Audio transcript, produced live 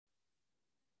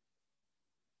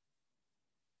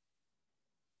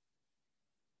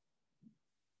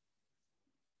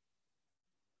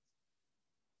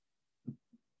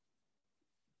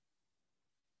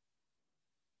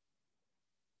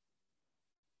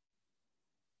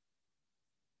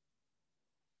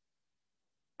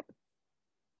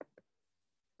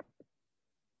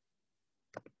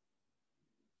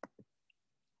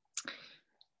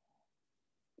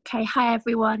Okay, hi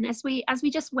everyone. As we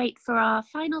just wait for our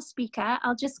final speaker,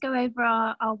 I'll just go over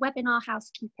our webinar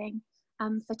housekeeping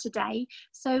for today.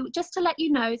 So just to let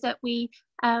you know that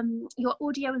your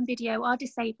audio and video are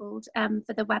disabled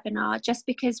for the webinar, just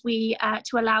because we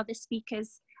to allow the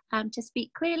speakers to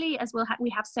speak clearly, as we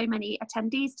have so many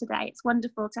attendees today. It's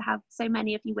wonderful to have so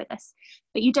many of you with us,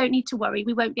 but you don't need to worry.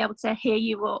 We won't be able to hear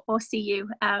you or see you,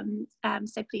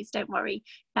 so please don't worry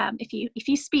if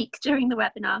you speak during the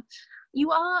webinar. You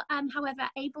are, however,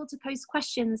 able to post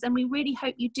questions, and we really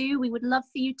hope you do. We would love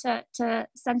for you to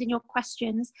send in your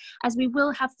questions, as we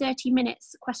will have 30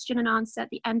 minutes question and answer at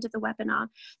the end of the webinar.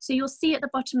 So you'll see at the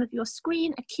bottom of your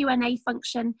screen a Q&A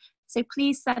function, so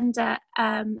please send a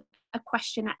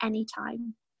question at any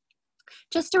time.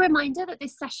 Just a reminder that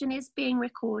this session is being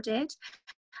recorded,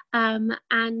 and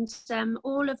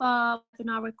all of our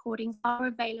webinar recordings are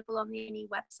available on the INEE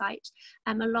website,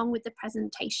 along with the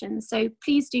presentation. So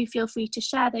please do feel free to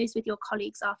share those with your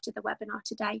colleagues after the webinar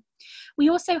today. We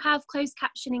also have closed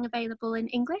captioning available in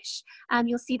English.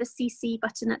 You'll see the CC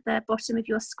button at the bottom of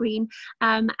your screen,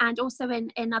 and also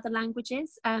in other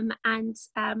languages.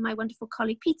 My wonderful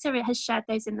colleague Peter has shared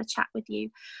those in the chat with you.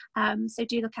 So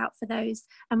do look out for those.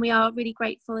 And we are really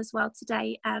grateful as well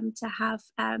today to have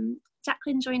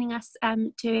Jacqueline joining us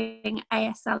doing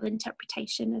ASL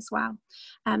interpretation as well,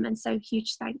 and so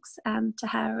huge thanks to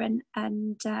her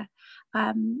and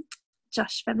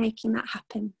Josh for making that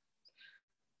happen.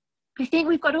 I think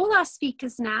we've got all our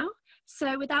speakers now,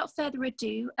 so without further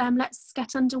ado, let's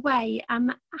get underway.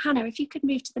 Hannah, if you could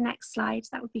move to the next slide,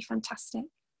 that would be fantastic.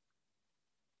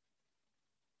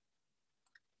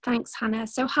 Thanks, Hannah.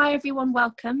 So hi everyone,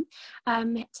 welcome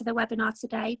to the webinar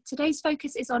today. Today's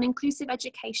focus is on inclusive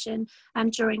education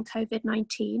during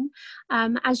COVID-19.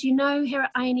 As you know, here at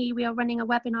INEE, we are running a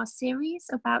webinar series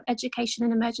about education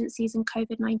and emergencies in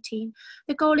COVID-19.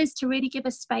 The goal is to really give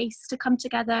a space to come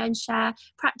together and share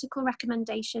practical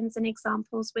recommendations and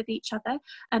examples with each other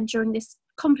during this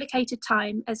complicated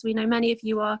time, as we know many of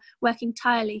you are working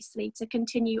tirelessly to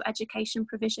continue education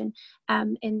provision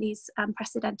in these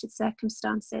unprecedented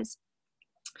circumstances.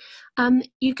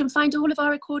 You can find all of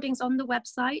our recordings on the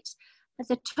website.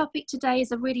 The topic today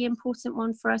is a really important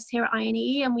one for us here at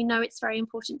INEE, and we know it's very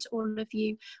important to all of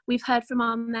you. We've heard from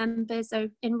our members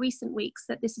in recent weeks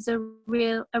that this is a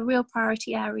real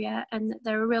priority area, and that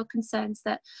there are real concerns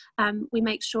that we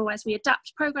make sure, as we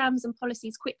adapt programs and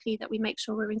policies quickly, that we make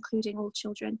sure we're including all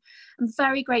children. I'm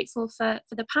very grateful for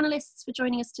the panelists for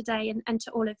joining us today, and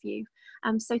to all of you.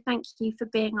 So thank you for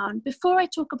being on. Before I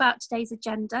talk about today's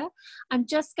agenda, I'm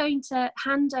just going to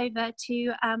hand over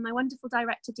to my wonderful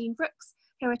director, Dean Brooks,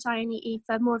 here at INEE,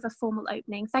 for more of a formal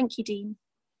opening. Thank you, Dean.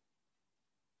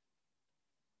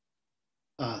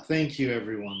 Thank you,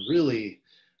 everyone. Really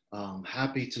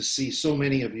happy to see so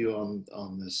many of you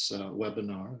on this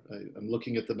webinar. I'm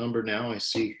looking at the number now. I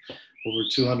see over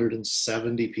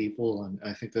 270 people, and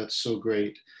I think that's so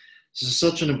great. This is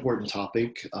such an important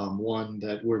topic, one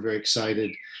that we're very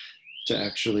excited to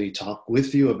actually talk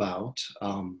with you about.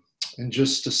 And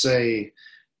just to say,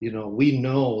 you know, we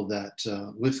know that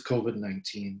with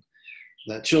COVID-19,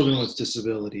 that children with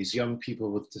disabilities, young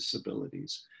people with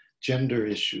disabilities, gender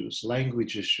issues,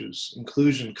 language issues,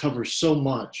 inclusion covers so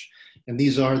much, and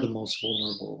these are the most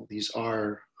vulnerable. These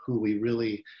are who we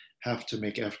really have to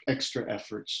make extra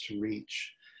efforts to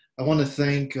reach. I want to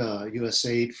thank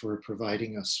USAID for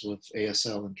providing us with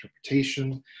ASL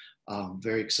interpretation.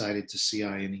 Very excited to see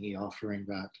INEE offering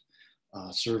that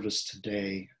service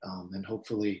today, and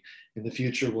hopefully in the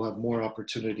future we'll have more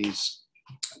opportunities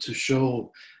to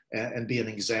show and be an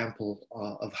example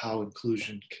of how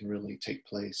inclusion can really take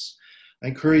place. I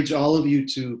encourage all of you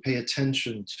to pay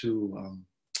attention to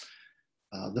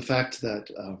the fact that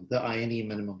the INEE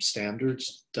minimum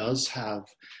standards does have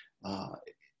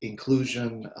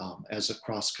inclusion as a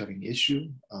cross-cutting issue,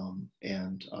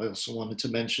 and I also wanted to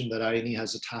mention that INEE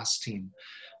has a task team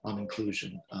on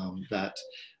inclusion that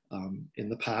in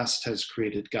the past has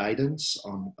created guidance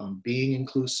on being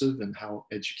inclusive and how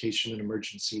education in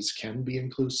emergencies can be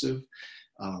inclusive.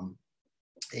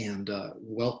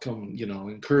 Welcome, you know,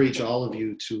 encourage all of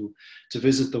you to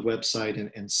visit the website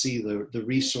and see the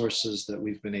resources that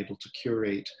we've been able to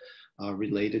curate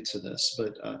related to this.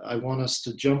 But I want us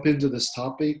to jump into this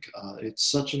topic.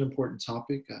 It's such an important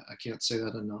topic. I can't say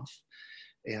that enough.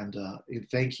 And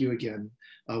thank you again.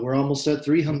 We're almost at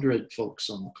 300 folks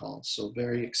on the call, so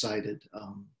very excited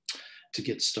to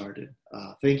get started.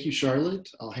 Thank you, Charlotte.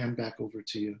 I'll hand back over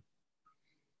to you.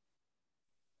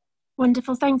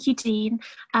 Wonderful, thank you, Dean.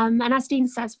 And as Dean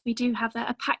says, we do have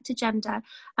a packed agenda.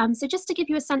 So just to give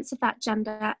you a sense of that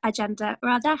agenda,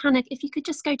 rather, Hannah, if you could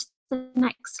just go to the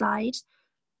next slide.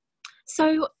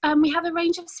 So we have a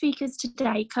range of speakers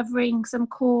today covering some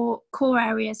core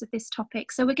areas of this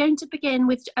topic. So we're going to begin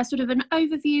with a sort of an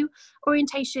overview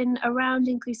orientation around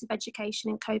inclusive education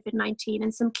and COVID-19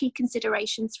 and some key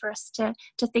considerations for us to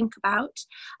think about.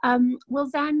 We'll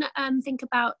then think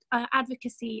about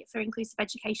advocacy for inclusive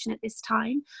education at this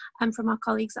time from our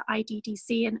colleagues at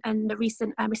IDDC and the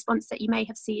recent response that you may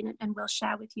have seen and we'll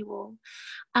share with you all.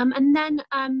 And then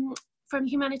from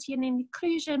Humanity and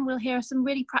Inclusion, we'll hear some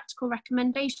really practical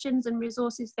recommendations and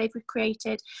resources they've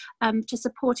created to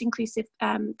support inclusive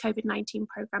COVID-19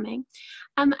 programming.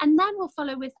 And then we'll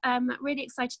follow with really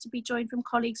excited to be joined from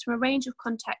colleagues from a range of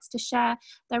contexts to share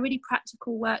their really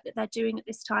practical work that they're doing at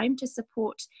this time to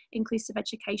support inclusive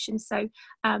education. So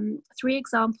 3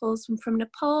 examples from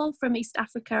Nepal, from East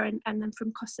Africa, and then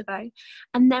from Kosovo.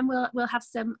 And then we'll have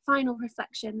some final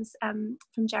reflections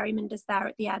from Jerry Minders there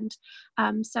at the end.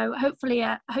 So hopefully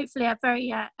a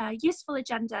very useful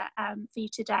agenda for you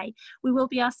today. We will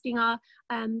be asking our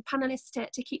panelists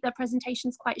to keep their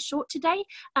presentations quite short today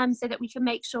so that we can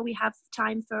make sure we have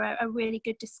time for a really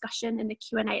good discussion in the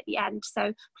Q&A at the end.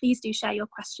 So please do share your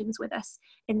questions with us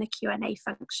in the Q&A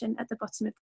function at the bottom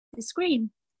of the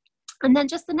screen. And then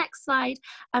just the next slide,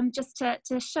 just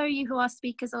to show you who our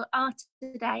speakers are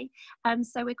today.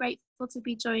 So we're grateful to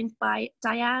be joined by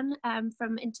Diane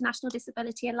from International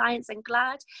Disability Alliance and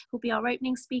GLAD, who'll be our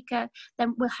opening speaker.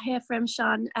 Then we'll hear from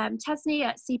Sean Tesney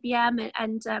at CBM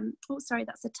and oh, sorry,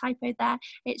 that's a typo there.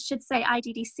 It should say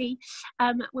IDDC.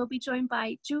 We'll be joined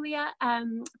by Julia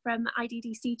from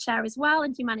IDDC Chair as well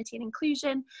and Humanity and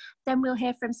Inclusion. Then we'll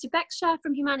hear from Subeksha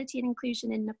from Humanity and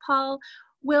Inclusion in Nepal.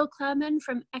 Will Clerman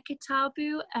from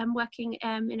Ekitabu, working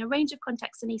in a range of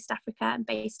contexts in East Africa and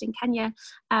based in Kenya,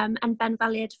 and Ben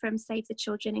Valid from Save the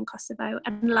Children in Kosovo.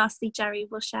 And lastly, Jerry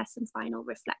will share some final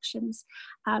reflections.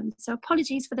 So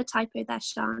apologies for the typo there,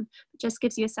 Sean. It just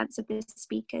gives you a sense of the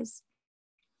speakers.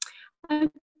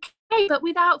 Okay, but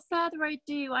without further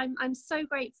ado, I'm so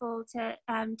grateful to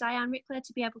Diane Rickler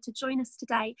to be able to join us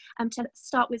today and to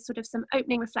start with sort of some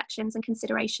opening reflections and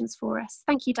considerations for us.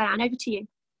 Thank you, Diane. Over to you.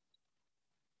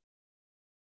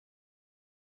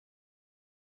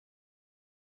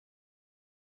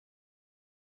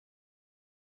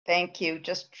 Thank you.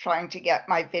 Just trying to get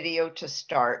my video to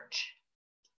start.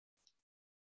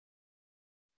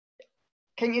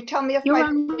 Can you tell me if you're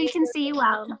on? We can see you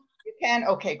well. You can?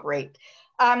 Okay, great.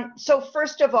 So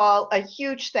first of all, a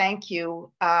huge thank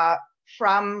you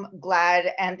from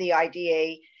GLAD and the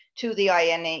IDA to the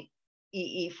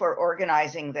INEE for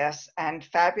organizing this, and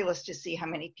fabulous to see how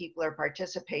many people are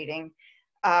participating.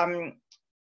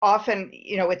 Often,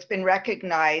 you know, it's been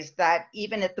recognized that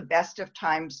even at the best of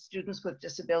times, students with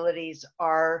disabilities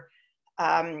are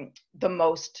the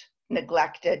most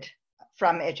neglected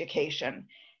from education.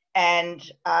 And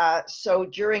so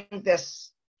during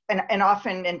this, and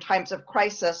often in times of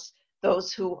crisis,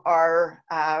 those who are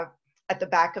at the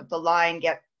back of the line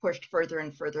get pushed further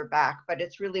and further back. But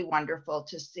it's really wonderful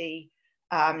to see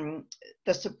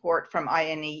the support from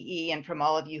INEE and from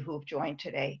all of you who've joined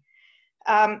today.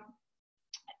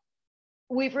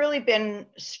 We've really been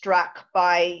struck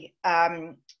by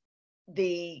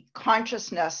the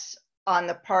consciousness on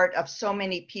the part of so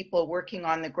many people working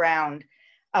on the ground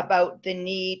about the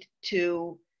need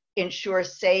to ensure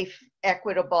safe,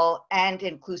 equitable, and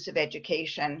inclusive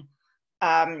education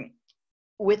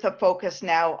with a focus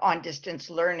now on distance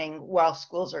learning while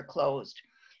schools are closed.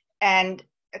 And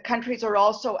countries are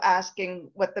also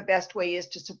asking what the best way is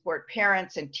to support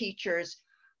parents and teachers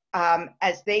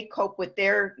as they cope with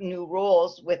their new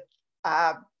roles with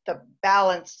the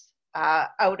balance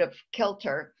out of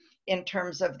kilter in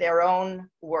terms of their own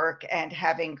work and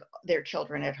having their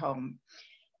children at home.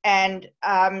 And,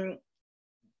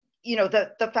 you know,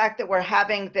 the fact that we're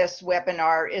having this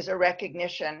webinar is a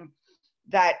recognition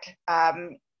that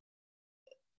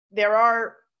there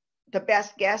are, the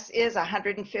best guess is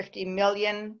 150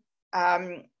 million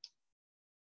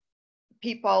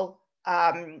people,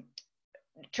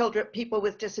 people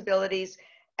with disabilities,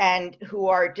 and who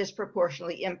are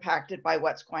disproportionately impacted by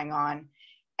what's going on.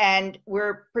 And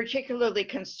we're particularly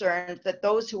concerned that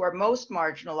those who are most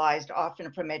marginalized,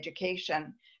 often from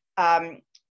education,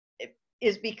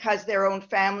 is because their own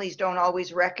families don't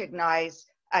always recognize,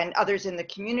 and others in the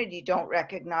community don't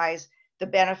recognize, the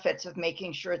benefits of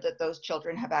making sure that those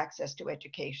children have access to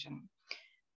education.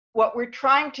 What we're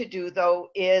trying to do, though,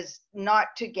 is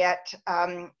not to get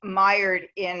mired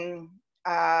in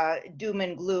doom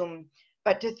and gloom,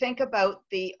 but to think about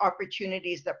the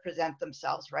opportunities that present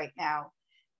themselves right now.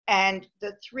 And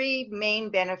the 3 main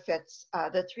benefits,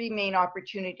 the 3 main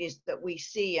opportunities that we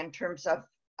see in terms of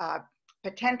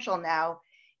potential now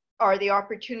are the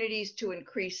opportunities to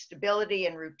increase stability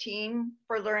and routine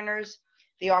for learners,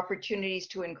 the opportunities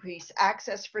to increase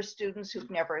access for students who've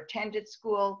never attended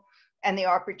school, and the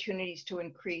opportunities to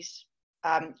increase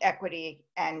equity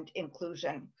and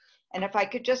inclusion. And if I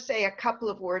could just say a couple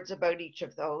of words about each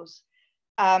of those.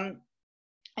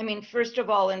 I mean, first of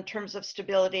all, in terms of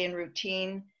stability and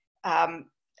routine,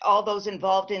 all those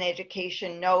involved in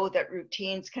education know that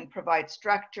routines can provide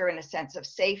structure and a sense of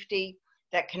safety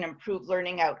that can improve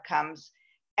learning outcomes.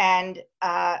 And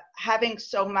having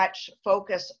so much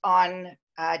focus on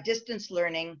distance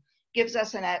learning gives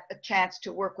us a chance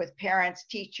to work with parents,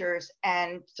 teachers,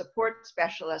 and support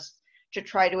specialists to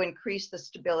try to increase the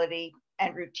stability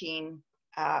and routine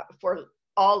for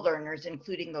all learners,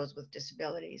 including those with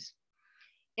disabilities.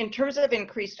 In terms of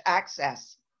increased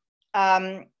access,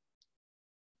 the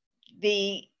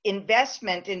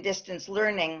investment in distance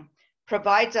learning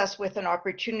provides us with an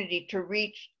opportunity to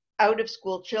reach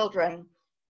out-of-school children,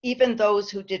 even those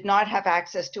who did not have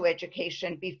access to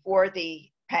education before the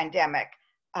pandemic,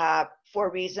 for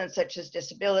reasons such as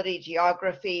disability,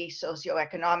 geography,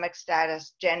 socioeconomic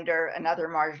status, gender, and other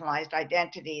marginalized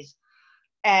identities.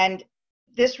 And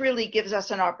this really gives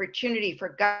us an opportunity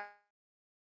for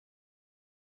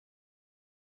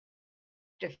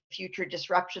future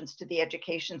disruptions to the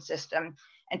education system,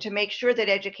 and to make sure that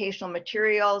educational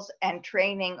materials and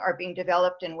training are being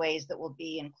developed in ways that will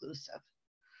be inclusive.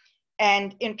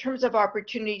 And in terms of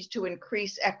opportunities to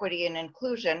increase equity and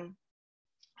inclusion,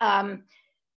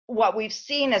 what we've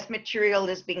seen as material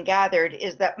is being gathered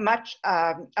is that much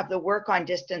of the work on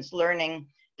distance learning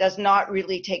does not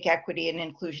really take equity and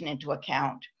inclusion into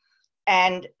account.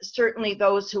 And certainly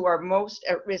those who are most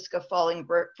at risk of falling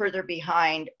further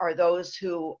behind are those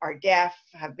who are deaf,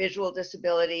 have visual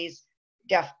disabilities,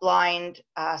 deaf-blind,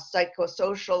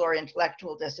 psychosocial or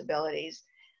intellectual disabilities.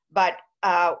 But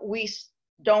we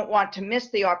don't want to miss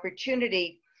the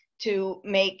opportunity to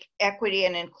make equity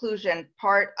and inclusion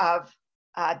part of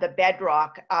the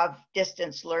bedrock of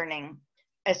distance learning,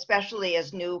 especially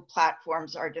as new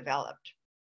platforms are developed.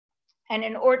 And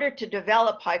in order to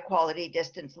develop high quality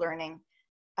distance learning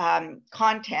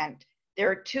content,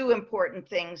 there are two important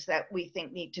things that we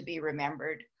think need to be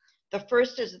remembered. The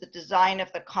first is the design of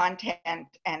the content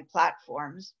and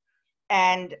platforms.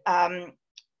 And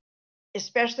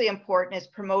especially important is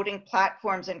promoting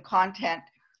platforms and content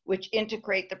which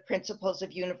integrate the principles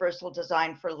of universal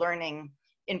design for learning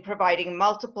in providing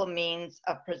multiple means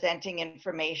of presenting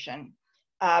information,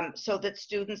 so that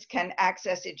students can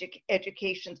access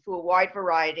education through a wide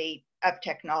variety of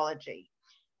technology.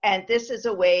 And this is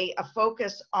a way, a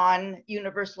focus on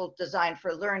universal design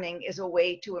for learning is a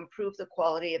way to improve the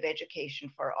quality of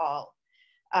education for all.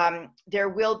 There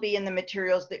will be in the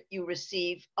materials that you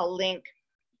receive a link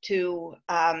to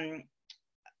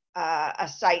a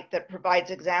site that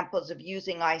provides examples of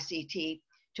using ICT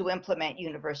to implement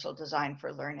universal design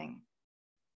for learning.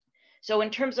 So in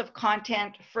terms of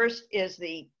content, first is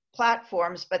the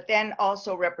platforms, but then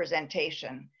also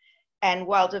representation. And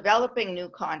while developing new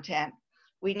content,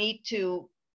 we need to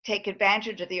take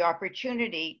advantage of the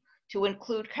opportunity to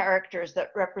include characters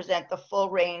that represent the full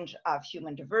range of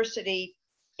human diversity,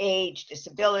 age,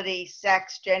 disability,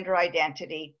 sex, gender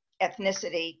identity,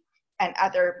 ethnicity, and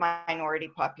other minority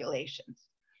populations.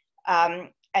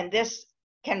 And this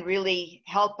can really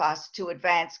help us to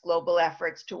advance global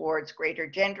efforts towards greater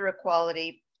gender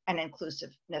equality and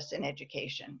inclusiveness in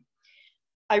education.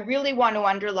 I really want to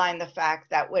underline the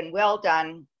fact that when well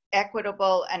done,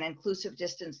 equitable and inclusive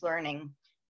distance learning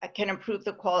can improve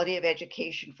the quality of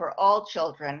education for all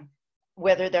children,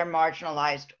 whether they're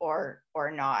marginalized or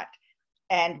not.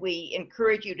 And we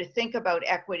encourage you to think about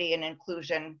equity and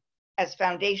inclusion as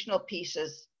foundational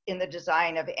pieces in the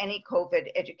design of any COVID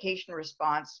education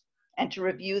response, and to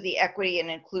review the equity and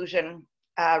inclusion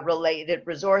related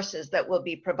resources that we'll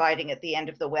be providing at the end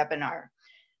of the webinar.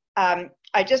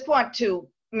 I just want to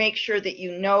make sure that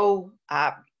you know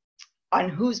on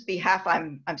whose behalf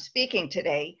I'm speaking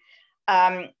today.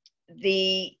 I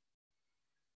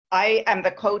am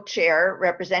the co-chair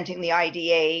representing the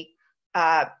IDA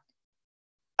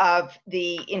of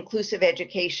the Inclusive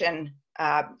Education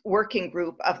Working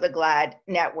Group of the GLAD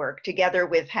Network, together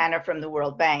with Hannah from the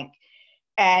World Bank.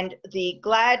 And the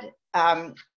GLAD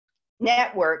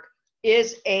network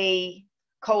is a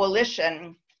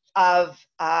coalition of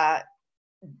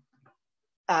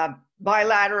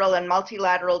bilateral and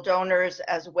multilateral donors,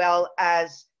 as well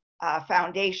as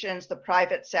foundations, the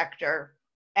private sector,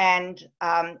 and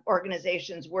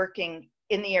organizations working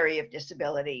in the area of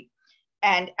disability.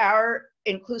 And our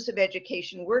Inclusive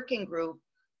Education Working Group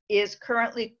is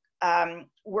currently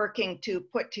working to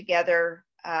put together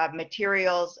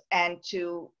materials and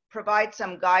to provide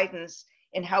some guidance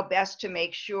in how best to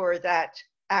make sure that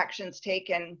actions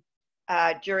taken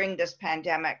during this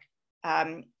pandemic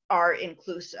are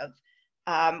inclusive.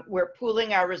 We're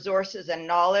pooling our resources and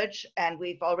knowledge, and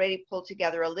we've already pulled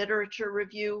together a literature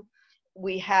review.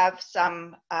 We have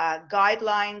some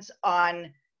guidelines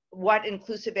on what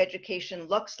inclusive education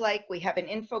looks like. We have an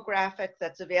infographic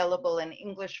that's available in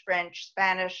English, French,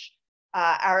 Spanish,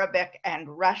 Arabic, and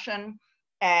Russian,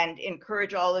 and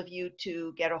encourage all of you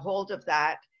to get a hold of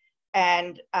that.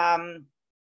 And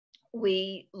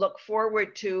we look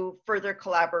forward to further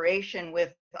collaboration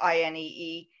with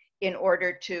INEE in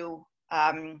order to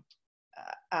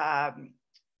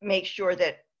make sure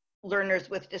that learners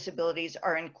with disabilities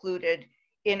are included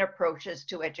in approaches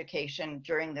to education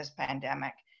during this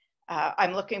pandemic.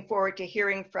 I'm looking forward to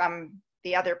hearing from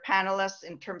the other panelists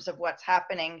in terms of what's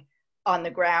happening on the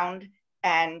ground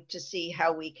and to see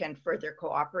how we can further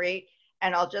cooperate.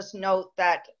 And I'll just note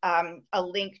that a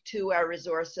link to our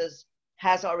resources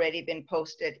has already been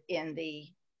posted in the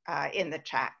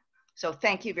chat. So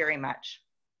thank you very much.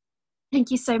 Thank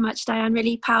you so much, Diane.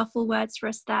 Really powerful words for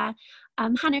us there.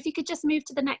 Hannah, if you could just move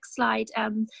to the next slide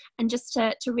and just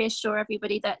to reassure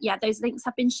everybody that, yeah, those links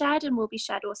have been shared and will be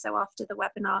shared also after the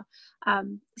webinar.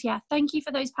 Yeah, thank you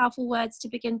for those powerful words to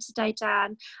begin today,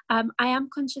 Diane. I am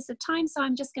conscious of time, so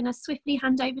I'm just going to swiftly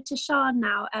hand over to Sian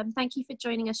now. Thank you for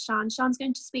joining us, Sian. Sian's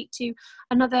going to speak to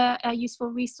another useful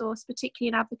resource, particularly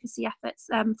in advocacy efforts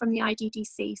from the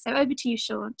IDDC. So over to you,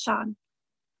 Sian.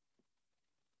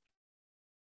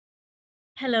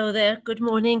 Hello there, good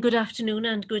morning, good afternoon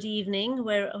and good evening,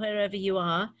 wherever you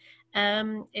are.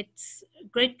 It's a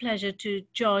great pleasure to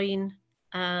join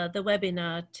the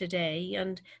webinar today,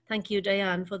 and thank you,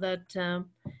 Diane, for that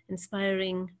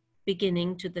inspiring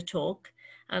beginning to the talk,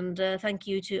 and thank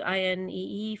you to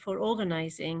INEE for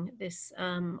organizing this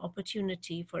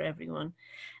opportunity for everyone.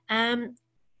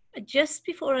 Just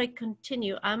before I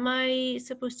continue, am I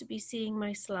supposed to be seeing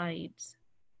my slides?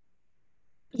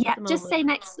 Yeah, just say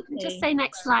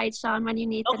next slide, Sian, when you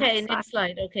need the next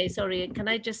slide. Okay, sorry. Can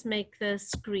I just make the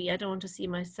screen? I don't want to see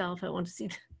myself. I want to see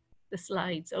the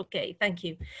slides. Okay, thank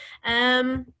you.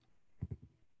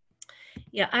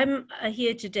 Yeah, I'm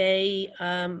here today.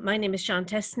 My name is Sian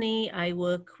Tesney. I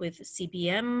work with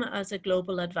CBM as a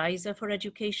global advisor for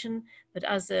education, but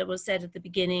as was said at the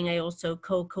beginning, I also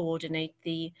co-coordinate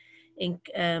the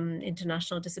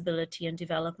International Disability and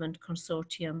Development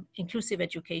Consortium Inclusive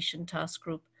Education Task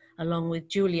Group, along with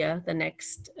Julia, the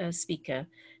next speaker.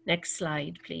 Next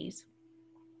slide, please.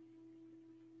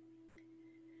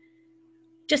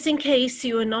 Just in case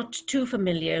you are not too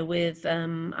familiar with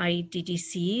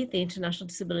IDDC, the International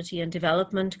Disability and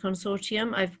Development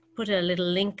Consortium, I've put a little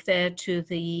link there to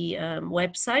the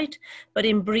website, but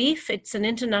in brief, it's an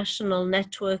international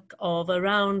network of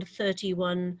around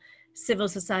 31 civil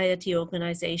society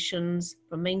organizations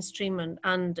from mainstream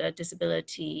and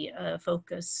disability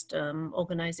focused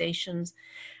organizations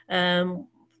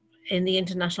in the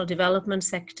international development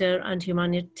sector and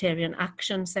humanitarian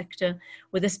action sector,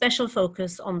 with a special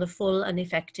focus on the full and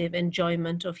effective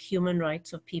enjoyment of human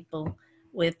rights of people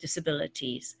with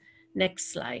disabilities.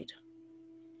 Next slide.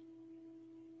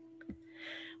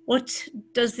 What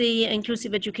does the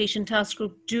Inclusive Education Task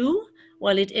Group do?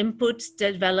 Well, it inputs,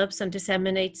 develops and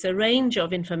disseminates a range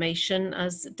of information,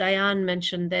 as Diane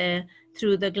mentioned there.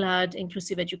 Through the GLAD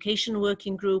Inclusive Education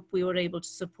Working Group, we were able to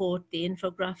support the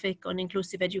infographic on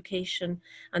inclusive education.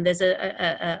 And there's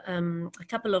a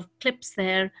couple of clips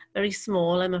there, very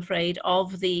small, I'm afraid,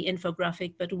 of the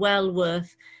infographic, but well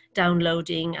worth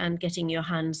downloading and getting your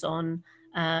hands on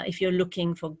if you're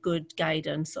looking for good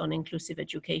guidance on inclusive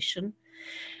education.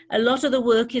 A lot of the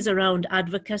work is around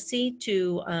advocacy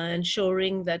to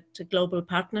ensuring that global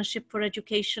partnership for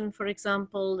education, for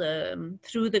example,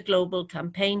 through the Global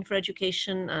Campaign for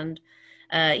Education and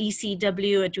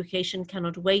ECW, Education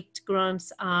Cannot Wait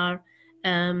grants are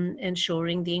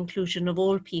ensuring the inclusion of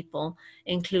all people,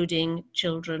 including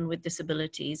children with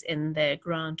disabilities, in their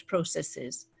grant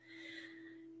processes.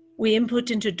 We input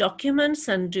into documents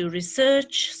and do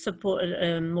research. Support.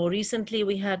 More recently,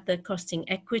 we had the costing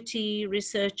equity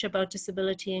research about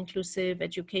disability inclusive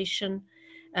education.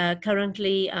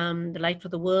 Currently, the Light for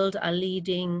the World are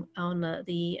leading on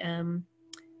the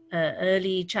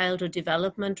early childhood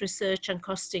development research and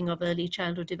costing of early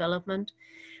childhood development.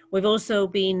 We've also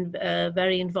been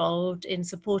very involved in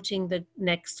supporting the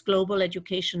next Global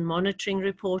Education Monitoring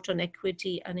Report on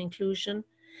Equity and Inclusion.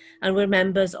 And we're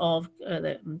members of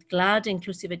the GLAD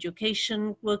Inclusive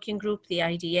Education Working Group, the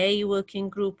IDA Working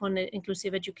Group on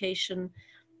Inclusive Education,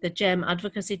 the GEM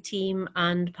Advocacy Team,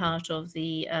 and part of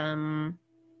the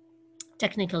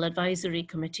Technical Advisory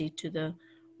Committee to the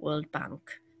World Bank.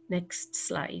 Next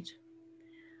slide.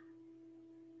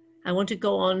 I want to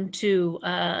go on to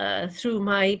through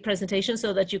my presentation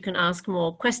so that you can ask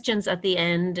more questions at the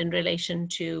end in relation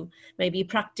to maybe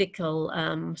practical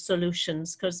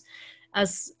solutions, because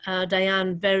as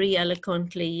Diane very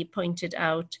eloquently pointed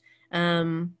out,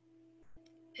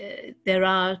 there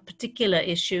are particular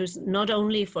issues, not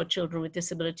only for children with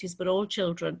disabilities, but all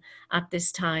children at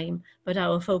this time, but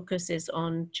our focus is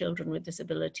on children with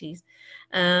disabilities.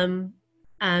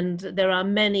 And there are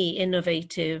many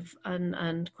innovative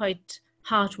and quite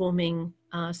heartwarming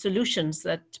solutions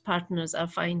that partners are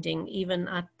finding even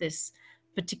at this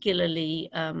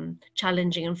particularly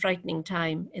challenging and frightening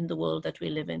time in the world that we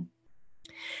live in.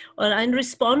 Well, in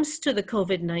response to the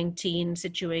COVID-19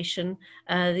 situation,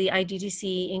 the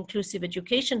IDDC Inclusive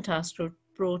Education Task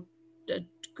Group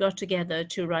got together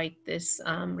to write this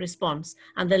response,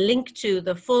 and the link to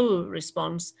the full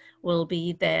response will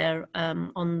be there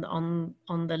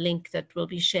on the link that will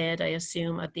be shared, I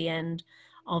assume, at the end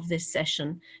of this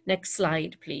session. Next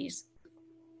slide, please.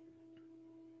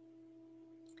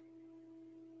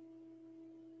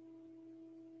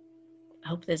 I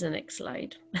hope there's a next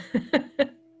slide.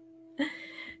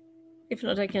 If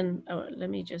not, I can, oh, let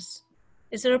me just,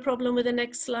 is there a problem with the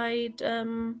next slide,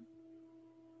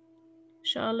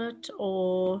 Charlotte,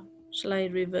 or shall I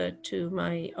revert to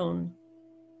my own?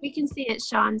 We can see it,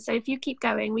 Sean. So if you keep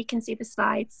going, we can see the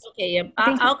slides. Okay, yeah.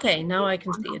 Okay, now I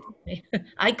can see it.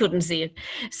 I couldn't see it.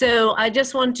 So I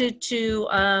just wanted to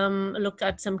look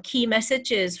at some key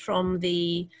messages from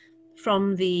the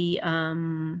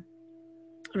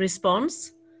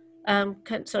response.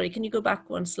 Sorry, can you go back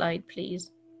one slide,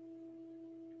 please?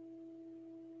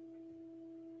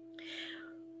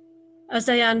 As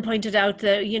Diane pointed out,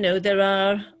 there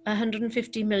are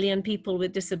 150 million people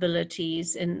with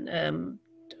disabilities in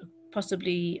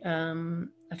possibly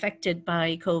affected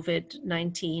by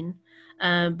COVID-19.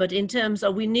 But in terms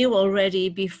of, we knew already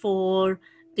before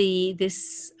the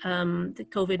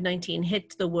COVID-19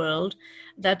 hit the world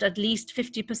that at least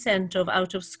 50% of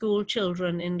out-of-school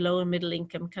children in low and middle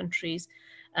income countries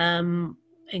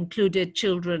included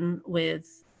children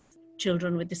with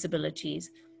disabilities.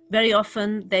 Very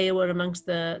often they were amongst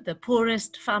the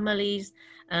poorest families,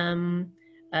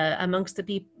 amongst the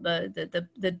people,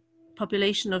 the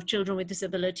population of children with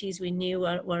disabilities we knew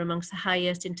were amongst the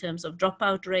highest in terms of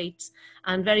dropout rates,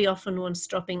 and very often once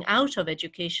dropping out of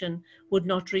education would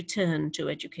not return to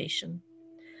education.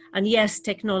 And yes,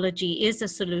 technology is a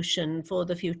solution for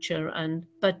the future,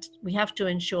 but we have to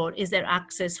ensure, is there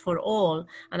access for all?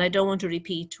 And I don't want to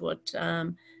repeat what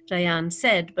Diane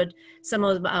said, but some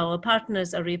of our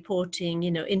partners are reporting,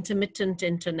 intermittent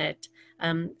internet.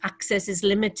 Access is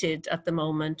limited at the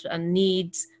moment and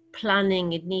needs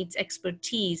planning, it needs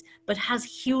expertise, but has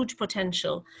huge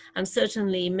potential. And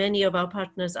certainly many of our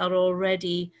partners are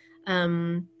already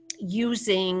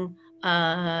using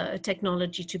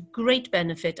technology to great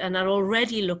benefit and are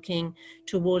already looking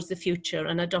towards the future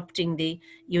and adopting the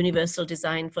universal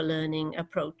design for learning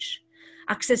approach.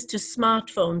 Access to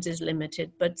smartphones is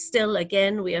limited, but still,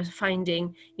 again, we are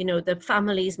finding, the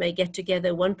families may get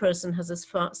together. One person has a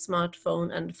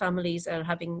smartphone, and families are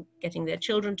getting their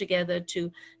children together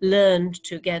to learn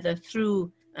together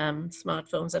through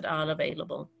smartphones that are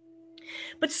available.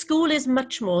 But school is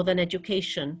much more than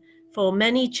education. For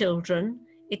many children,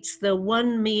 it's the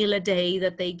one meal a day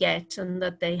that they get and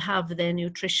that they have their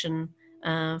nutrition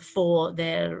for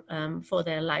their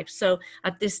life. So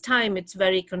at this time, it's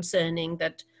very concerning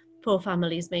that poor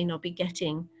families may not be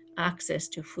getting access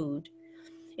to food.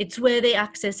 It's where they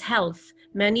access health.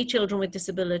 Many children with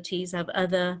disabilities have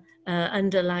other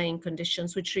underlying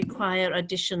conditions which require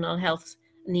additional health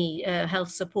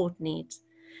support needs.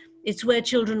 It's where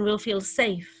children will feel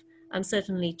safe, and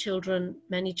certainly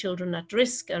many children at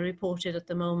risk are reported at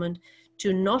the moment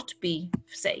to not be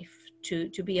safe, to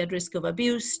be at risk of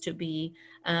abuse, to be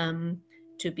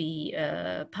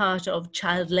part of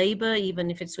child labor,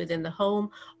 even if it's within the home,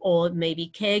 or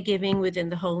maybe caregiving within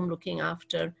the home, looking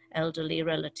after elderly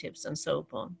relatives and so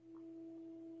on.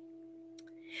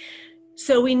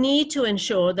 So we need to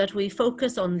ensure that we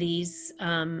focus on these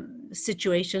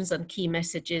situations and key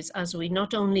messages as we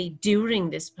not only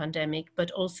during this pandemic, but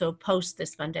also post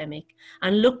this pandemic,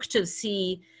 and look to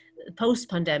see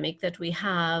post-pandemic that we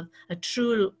have a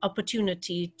true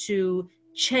opportunity to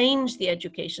change the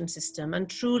education system and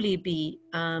truly be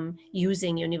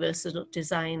using universal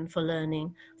design for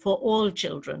learning for all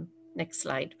children. Next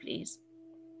slide, please.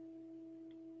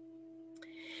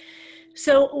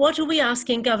 So what are we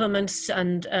asking governments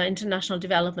and international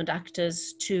development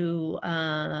actors to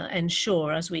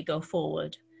ensure as we go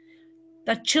forward?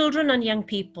 that children and young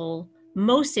people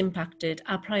most impacted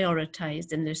are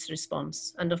prioritized in this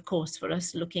response. And of course, for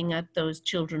us looking at those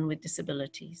children with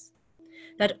disabilities.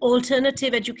 That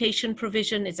alternative education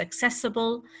provision is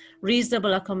accessible,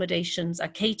 reasonable accommodations are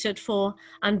catered for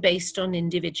and based on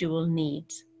individual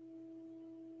needs.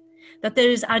 That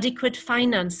there is adequate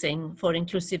financing for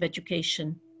inclusive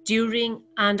education during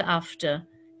and after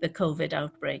the COVID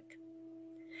outbreak.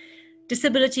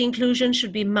 Disability inclusion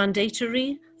should be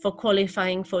mandatory for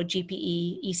qualifying for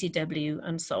GPE, ECW,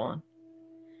 and so on.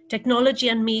 Technology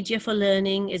and media for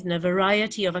learning in a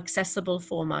variety of accessible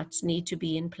formats need to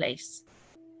be in place.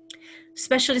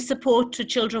 Specialist support to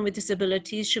children with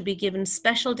disabilities should be given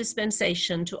special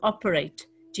dispensation to operate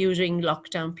during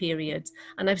lockdown periods.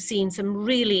 And I've seen some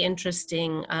really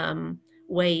interesting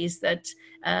ways that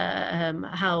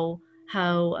how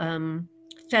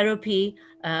therapy,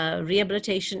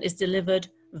 rehabilitation is delivered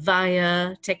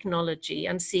via technology,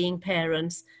 and seeing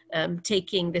parents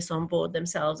taking this on board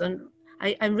themselves. And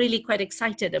I'm really quite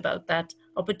excited about that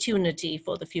opportunity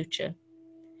for the future.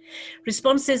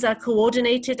 Responses are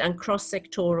coordinated and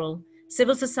cross-sectoral.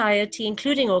 Civil society,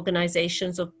 including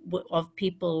organizations of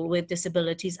people with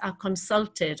disabilities, are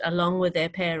consulted along with their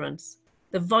parents.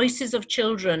 The voices of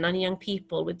children and young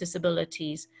people with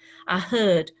disabilities are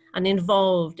heard and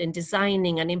involved in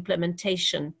designing and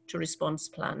implementation to response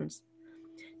plans.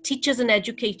 Teachers and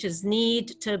educators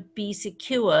need to be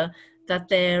secure that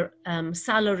their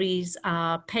salaries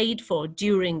are paid for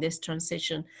during this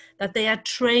transition, that they are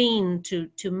trained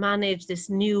to manage this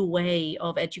new way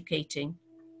of educating.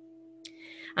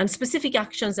 And specific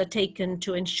actions are taken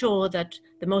to ensure that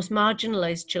the most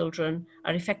marginalized children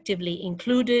are effectively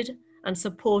included and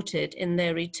supported in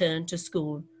their return to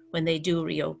school when they do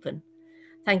reopen.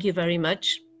 Thank you very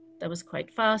much. That was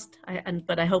quite fast,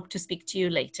 but I hope to speak to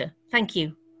you later. Thank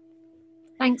you.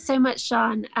 Thanks so much,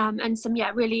 Sian, and some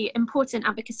really important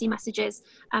advocacy messages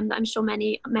that I'm sure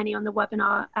many on the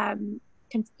webinar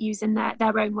can use in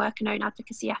their own work and own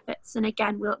advocacy efforts. And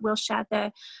again, we'll share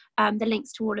the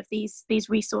links to all of these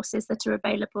resources that are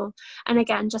available. And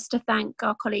again, just to thank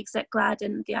our colleagues at GLAD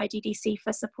and the IDDC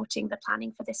for supporting the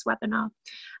planning for this webinar.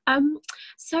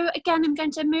 So again, I'm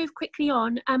going to move quickly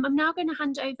on. I'm now going to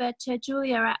hand over to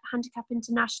Julia at Handicap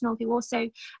International, who also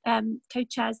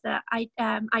co-chairs the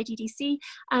IDDC,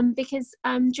 because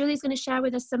Julia is going to share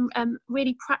with us some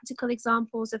really practical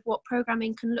examples of what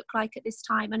programming can look like at this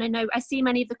time. And I see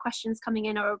many of the questions coming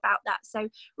in are about that. So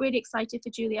really excited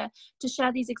for Julia to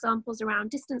share these examples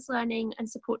around distance learning and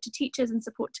support to teachers and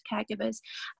support to caregivers.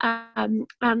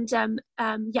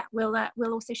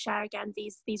 We'll also share again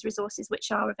these resources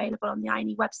which are available on the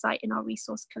INEE website in our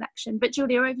resource collection. But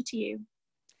Julia, over to you.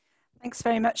 Thanks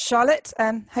very much, Charlotte.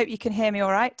 Hope you can hear me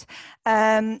all right.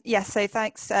 Yes, so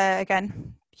thanks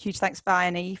again. Huge thanks for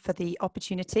INEE for the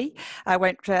opportunity. I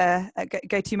won't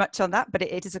go too much on that, but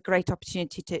it is a great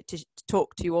opportunity to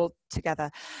talk to you all together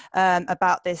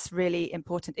about this really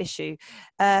important issue.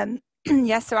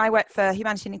 Yes, so I work for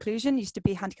Humanity and Inclusion, used to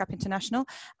be Handicap International,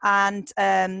 and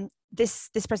this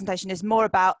presentation is more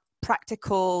about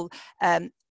practical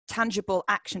tangible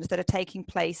actions that are taking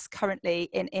place currently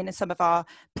in some of our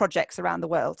projects around the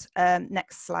world.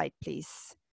 Next slide,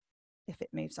 please, if it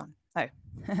moves on. Oh,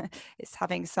 it's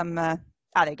having some, there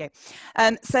you go.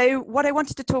 So what I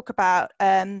wanted to talk about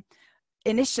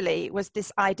initially was this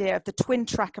idea of the twin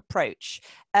track approach.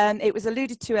 It was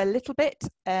alluded to a little bit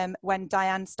when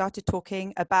Diane started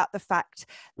talking about the fact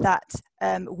that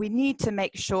we need to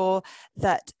make sure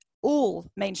that all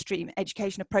mainstream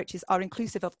education approaches are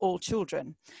inclusive of all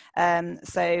children.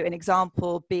 So an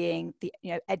example being the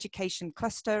education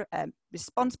cluster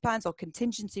response plans or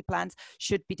contingency plans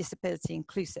should be disability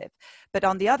inclusive. But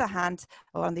on the other hand,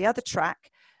 or on the other track,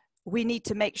 we need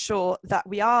to make sure that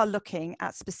we are looking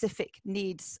at specific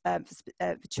needs for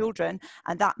children,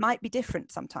 and that might be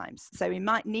different sometimes. So we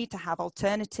might need to have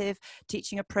alternative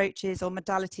teaching approaches or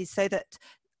modalities so that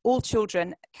all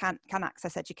children can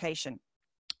access education.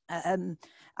 And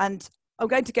I'm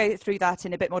going to go through that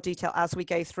in a bit more detail as we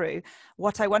go through.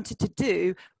 What I wanted to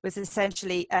do was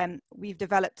essentially, we've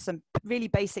developed some really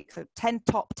basic 10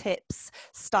 top tips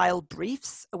style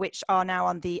briefs, which are now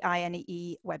on the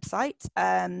INEE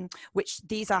website, which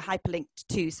these are hyperlinked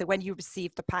to. So when you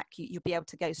receive the pack, you'll be able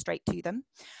to go straight to them.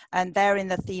 And they're in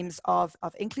the themes of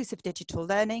inclusive digital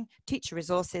learning, teacher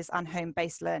resources, and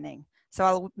home-based learning. So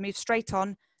I'll move straight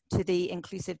on to the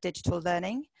inclusive digital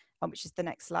learning, which is the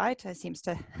next slide. It seems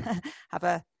to have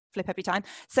a flip every time.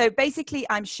 So basically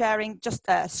I'm sharing just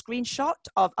a screenshot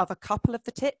of a couple of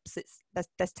the tips.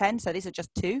 There's 10, so these are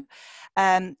just 2.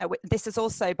 This is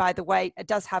also, by the way, it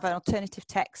does have an alternative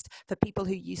text for people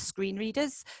who use screen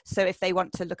readers. So if they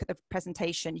want to look at the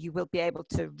presentation, you will be able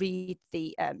to read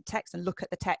the text and look at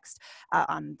the text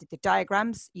and the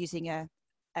diagrams using a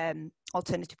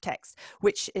alternative text,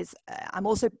 which is, I'm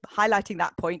also highlighting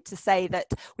that point to say that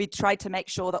we tried to make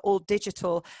sure that all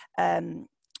digital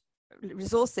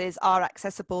resources are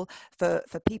accessible for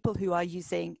people who are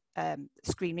using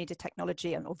screen reader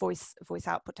technology or voice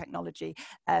output technology.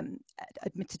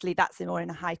 Admittedly, that's more in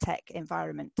a high-tech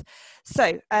environment.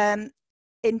 So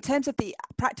in terms of the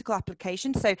practical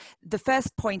application, so the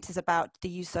first point is about the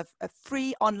use of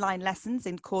free online lessons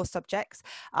in core subjects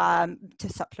to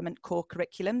supplement core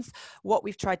curriculums. What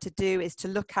we've tried to do is to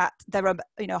look at, there are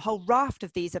a whole raft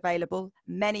of these available.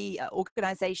 Many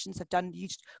organizations have done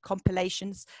huge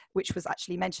compilations, which was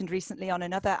actually mentioned recently on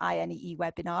another INEE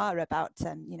webinar about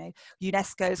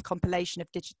UNESCO's compilation of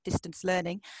distance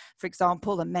learning, for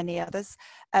example, and many others.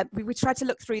 We tried to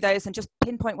look through those and just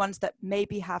pinpoint ones that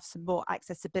maybe have some more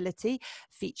accessibility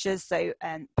features. So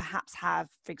perhaps have,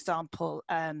 for example,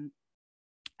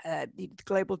 the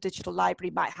Global Digital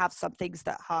Library might have some things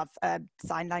that have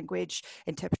sign language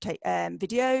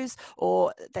videos,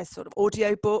 or there's sort of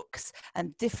audio books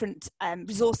and different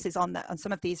resources on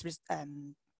some of these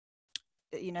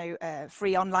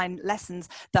free online lessons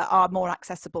that are more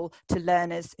accessible to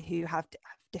learners who have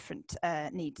different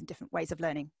needs and different ways of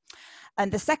learning. And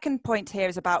the second point here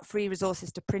is about free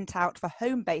resources to print out for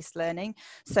home-based learning,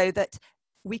 so that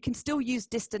we can still use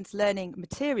distance learning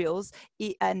materials,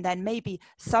 and then maybe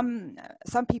some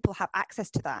people have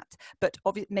access to that, but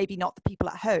maybe not the people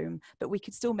at home, but we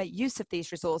can still make use of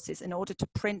these resources in order to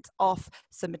print off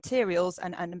some materials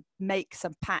and make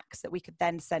some packs that we could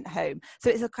then send home.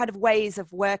 So it's a kind of ways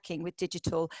of working with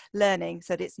digital learning,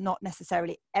 so that it's not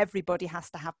necessarily everybody has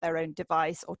to have their own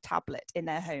device or tablet in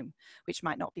their home, which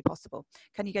might not be possible.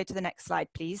 Can you go to the next slide,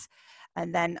 please?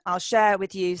 And then I'll share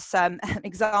with you some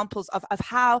examples of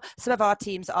how some of our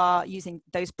teams are using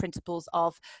those principles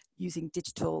of using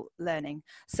digital learning.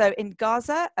 So in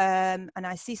Gaza, and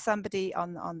I see somebody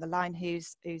on the line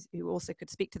who also could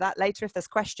speak to that later if there's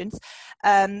questions,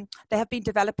 they have been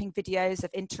developing videos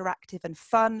of interactive and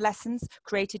fun lessons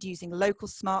created using local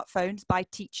smartphones by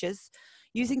teachers,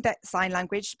 using that sign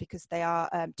language, because they are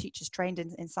teachers trained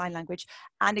in sign language,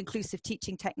 and inclusive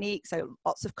teaching techniques, so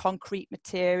lots of concrete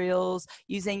materials,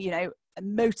 using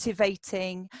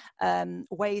motivating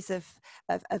ways of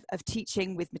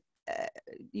teaching with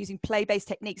using play-based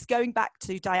techniques, going back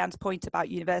to Diane's point about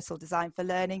universal design for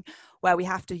learning, where we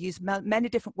have to use many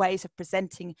different ways of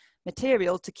presenting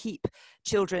material to keep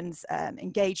children's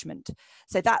engagement.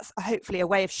 So that's hopefully a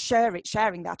way of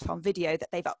sharing that on video that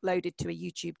they've uploaded to a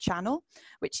YouTube channel,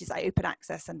 which is open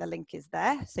access, and the link is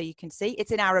there, so you can see.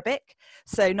 It's in Arabic,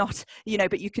 so not,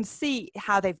 but you can see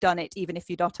how they've done it even if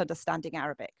you're not understanding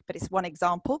Arabic, but it's one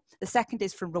example. The second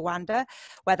is from Rwanda,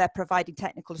 where they're providing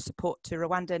technical support to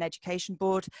Rwandan Education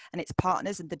Board and its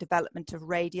partners in the development of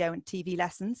radio and TV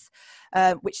lessons,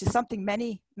 which is something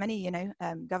many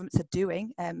governments are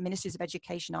doing. Ministries of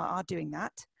Education are doing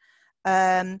that.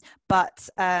 But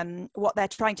what they're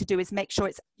trying to do is make sure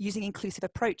it's using inclusive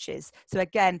approaches. So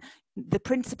again, the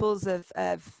principles of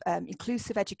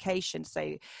inclusive education,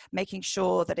 so making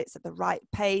sure that it's at the right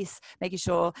pace, making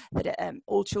sure that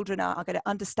all children are going to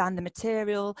understand the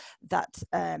material, that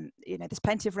there's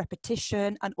plenty of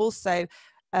repetition, and also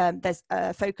there's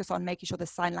a focus on making sure there's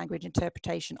sign language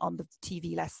interpretation on the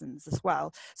TV lessons as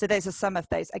well. So those are some of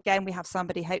those. Again, we have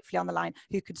somebody hopefully on the line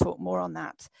who can talk more on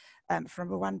that from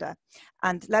Rwanda.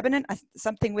 And Lebanon,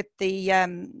 something with the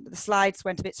slides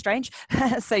went a bit strange,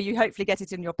 so you hopefully get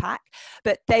it in your pack.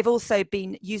 But they've also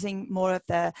been using more of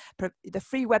the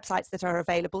free websites that are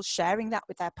available, sharing that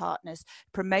with their partners,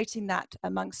 promoting that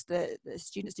amongst the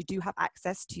students who do have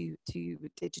access to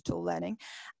digital learning.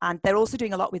 And they're also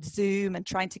doing a lot with Zoom and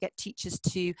trying to get teachers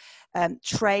to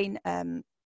train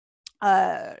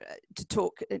to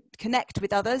connect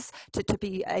with others, to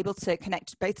be able to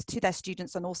connect both to their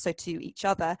students and also to each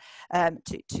other,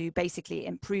 to basically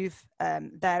improve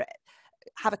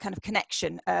have a kind of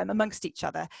connection amongst each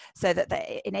other, so that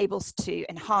it enables to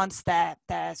enhance their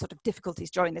sort of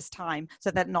difficulties during this time, so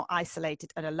they're not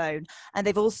isolated and alone. And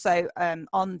they've also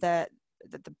on the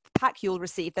pack you'll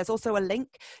receive, there's also a link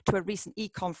to a recent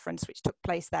e-conference which took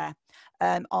place there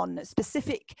on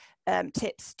specific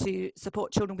tips to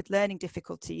support children with learning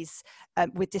difficulties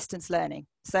with distance learning.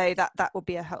 So that will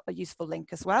be a useful link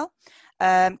as well.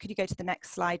 Could you go to the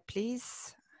next slide,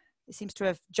 please? it seems to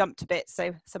have jumped a bit,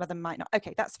 so some of them might not.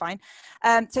 Okay, that's fine.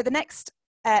 So the next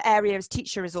area is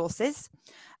teacher resources.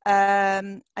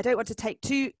 I don't want to take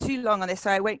too long on this, so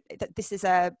I won't. This is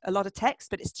a lot of text,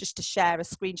 but it's just to share a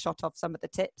screenshot of some of the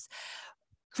tips.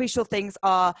 Crucial things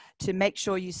are to make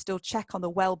sure you still check on the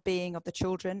well-being of the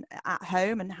children at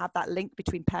home and have that link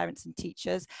between parents and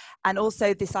teachers, and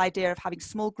also this idea of having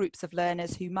small groups of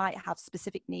learners who might have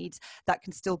specific needs that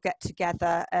can still get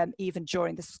together even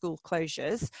during the school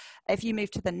closures. If you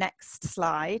move to the next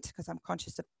slide, because I'm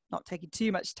conscious of not taking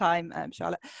too much time,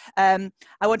 Charlotte, I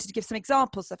wanted to give some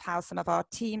examples of how some of our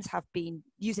teams have been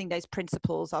using those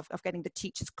principles of getting the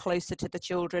teachers closer to the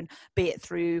children, be it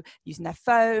through using their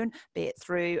phone, be it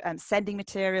through sending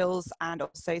materials, and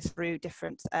also through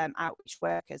different outreach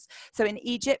workers. So in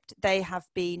Egypt, they have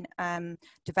been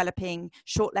developing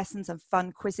short lessons and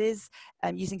fun quizzes,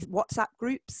 using WhatsApp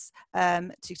groups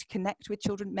to connect with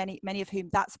children, many of whom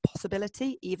that's a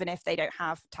possibility, even if they don't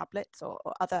have tablets or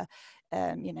other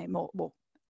more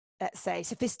let's say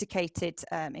sophisticated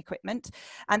equipment.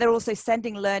 And they're also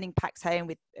sending learning packs home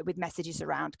with messages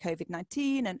around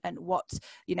COVID-19 and what,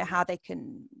 how they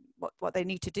can, what they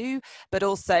need to do, but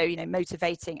also,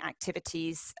 motivating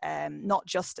activities, not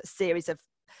just a series of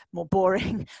more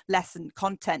boring lesson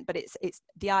content, but it's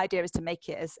the idea is to make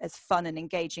it as fun and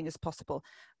engaging as possible,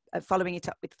 following it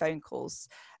up with phone calls.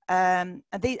 And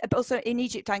also in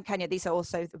Egypt and Kenya, these are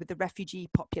also with the refugee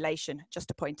population, just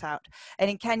to point out. And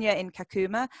in Kenya, in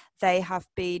Kakuma, they have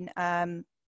been,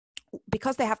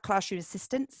 because they have classroom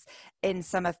assistants in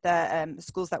some of the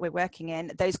schools that we're working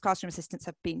in, those classroom assistants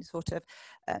have been sort of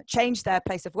changed their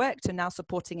place of work to now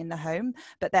supporting in the home,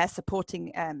 but they're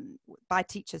supporting by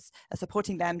teachers,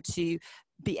 supporting them to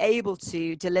be able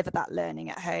to deliver that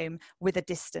learning at home with a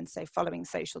distance, so following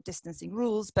social distancing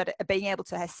rules, but being able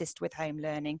to assist with home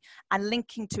learning and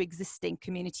linking to existing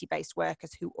community-based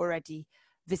workers who already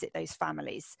visit those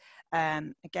families.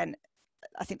 Again,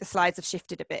 I think the slides have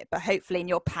shifted a bit, but hopefully in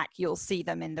your pack, you'll see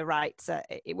them in the right.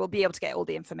 It will be able to get all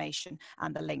the information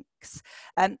and the links.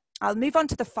 I'll move on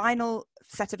to the final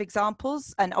set of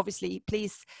examples, and obviously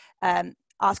please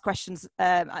ask questions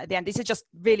at the end. These are just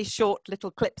really short little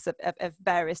clips of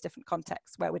various different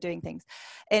contexts where we're doing things.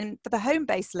 For the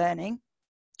home-based learning,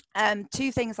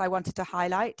 two things I wanted to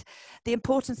highlight. The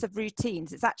importance of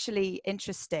routines. It's actually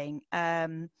interesting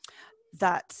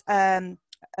that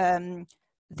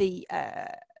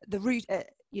the route,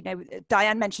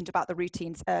 Diane mentioned about the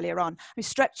routines earlier on.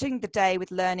 Stretching the day with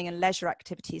learning and leisure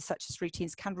activities such as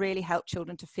routines can really help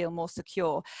children to feel more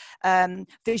secure.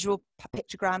 Visual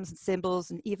pictograms and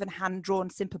symbols and even hand-drawn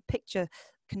simple picture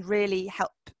can really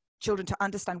help children to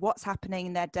understand what's happening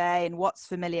in their day and what's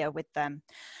familiar with them.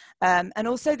 And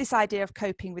also this idea of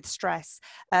coping with stress,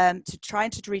 to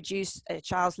trying to reduce a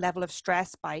child's level of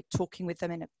stress by talking with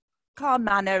them in a calm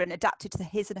manner and adapted to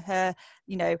his and her,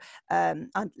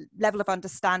 level of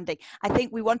understanding. I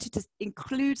think we wanted to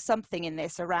include something in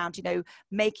this around,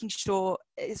 making sure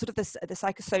sort of the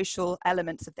psychosocial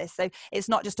elements of this. So it's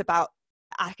not just about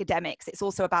academics, it's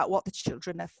also about what the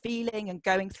children are feeling and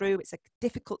going through. It's a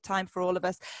difficult time for all of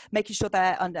us, making sure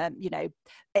they're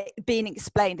being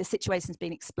explained, the situation's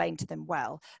being explained to them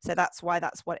well. So that's why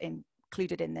that's what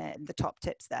included in the top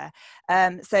tips there.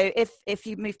 So if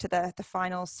you move to the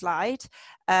final slide,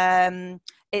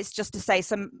 it's just to say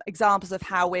some examples of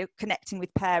how we're connecting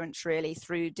with parents really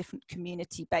through different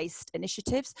community-based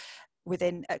initiatives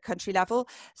within a country level.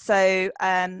 So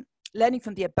learning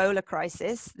from the Ebola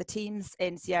crisis, the teams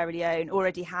in Sierra Leone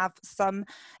already have some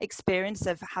experience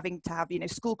of having to have,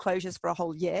 school closures for a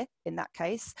whole year in that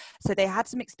case. So they had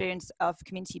some experience of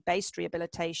community-based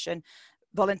rehabilitation,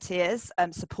 volunteers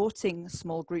supporting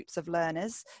small groups of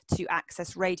learners to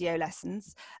access radio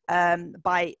lessons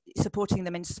by supporting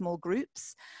them in small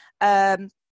groups.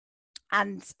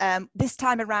 And this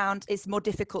time around, it's more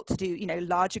difficult to do,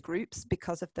 larger groups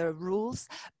because of the rules,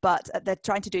 but they're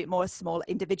trying to do it more small,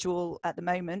 individual at the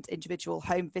moment, individual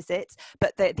home visits.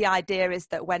 But the idea is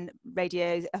that when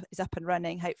radio is up and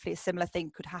running, hopefully a similar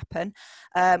thing could happen,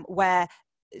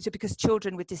 because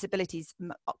children with disabilities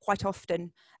quite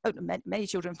often, many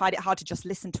children find it hard to just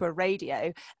listen to a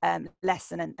radio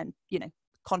lesson and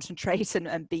concentrate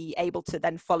and be able to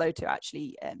then follow to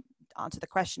actually answer the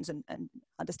questions and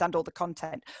understand all the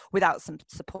content without some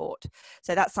support.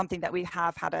 So that's something that we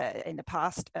have had in the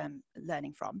past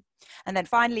learning from. And then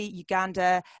finally,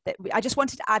 Uganda, I just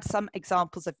wanted to add some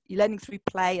examples of learning through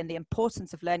play and the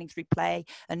importance of learning through play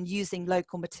and using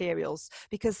local materials,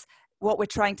 because what we're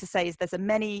trying to say is there's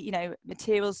many,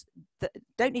 materials that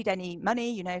don't need any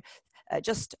money,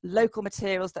 just local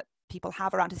materials that people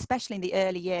have around, especially in the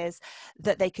early years,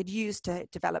 that they could use to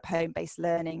develop home-based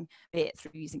learning, be it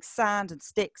through using sand and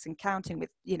sticks and counting with,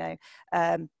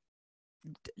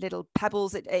 little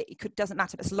pebbles. It doesn't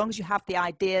matter, as long as you have the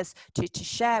ideas to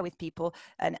share with people,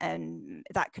 and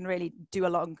that can really do a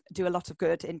lot of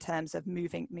good in terms of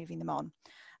moving them on.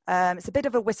 It's a bit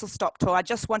of a whistle-stop tour. I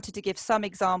just wanted to give some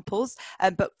examples,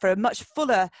 but for a much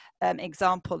fuller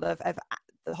example of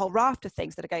the whole raft of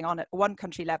things that are going on at one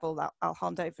country level, I'll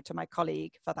hand over to my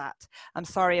colleague for that. I'm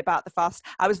sorry about the fast.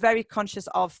 I was very conscious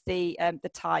of the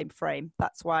time frame.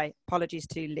 That's why, apologies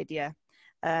to Lydia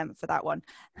for that one.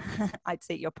 I'd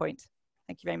see your point.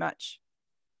 Thank you very much.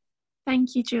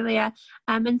 Thank you, Julia.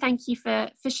 And thank you for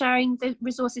sharing the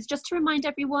resources. Just to remind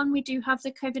everyone, we do have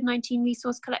the COVID-19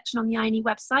 resource collection on the INEE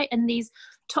website, and these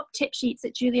top tip sheets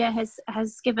that Julia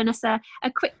has given us a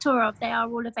quick tour of, they are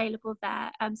all available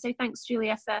there. So thanks,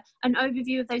 Julia, for an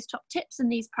overview of those top tips and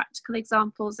these practical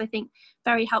examples. I think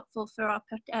very helpful for our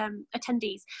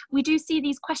attendees. We do see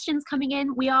these questions coming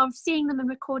in. We are seeing them and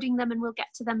recording them, and we'll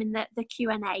get to them in the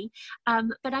Q&A.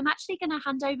 But I'm actually going to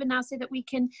hand over now so that we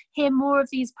can hear more of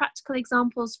these practical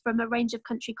examples from a range of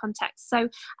country contexts. So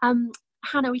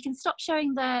Hannah, we can stop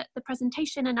sharing the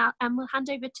presentation, and we'll hand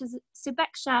over to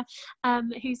Subeksha,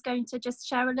 who's going to just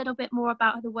share a little bit more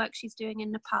about the work she's doing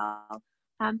in Nepal.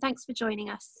 Thanks for joining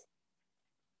us.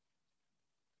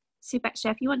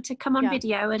 Subeksha, if you want to come on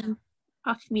video and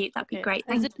off mute, that'd be great.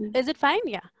 Thank you. Is it fine?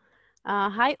 Yeah.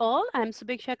 Hi all, I'm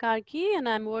Subeksha Karki, and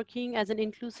I'm working as an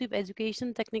inclusive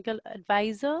education technical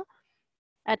advisor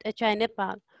at HI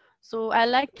Nepal. So I'd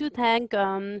like to thank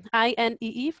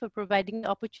INEE for providing the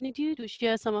opportunity to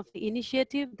share some of the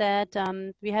initiative that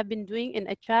we have been doing in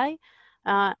HI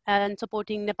and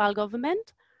supporting Nepal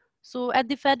government. So at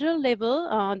the federal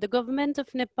level, the government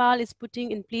of Nepal is putting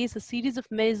in place a series of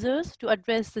measures to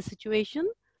address the situation.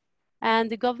 And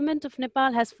the government of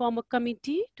Nepal has formed a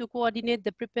committee to coordinate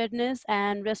the preparedness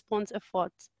and response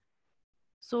efforts.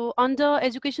 So under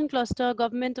education cluster,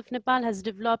 government of Nepal has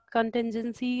developed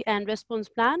contingency and response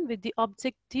plan with the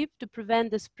objective to prevent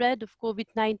the spread of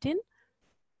COVID-19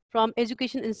 from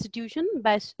education institution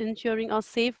by ensuring a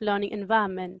safe learning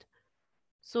environment.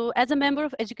 So as a member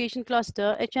of education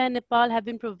cluster, HI Nepal have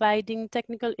been providing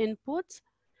technical inputs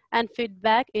and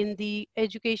feedback in the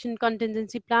education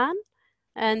contingency plan.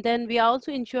 And then we are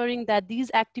also ensuring that these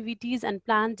activities and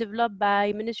plans developed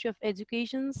by Ministry of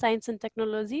Education, Science and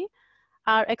Technology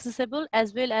are accessible,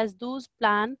 as well as those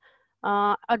plans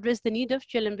address the need of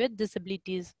children with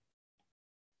disabilities.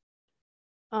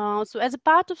 So as a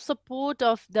part of support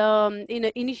of the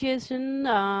initiation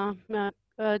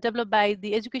developed by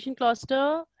the education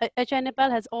cluster, HI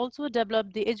Nepal has also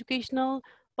developed the educational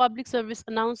public service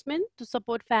announcement to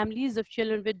support families of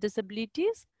children with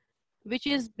disabilities, which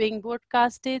is being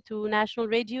broadcasted through national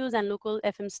radios and local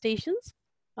FM stations.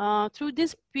 Through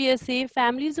this PSA,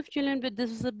 families of children with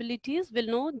disabilities will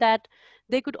know that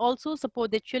they could also support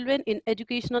their children in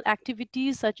educational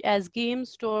activities such as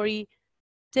games, story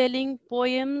telling,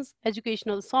 poems,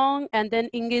 educational song, and then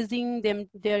engaging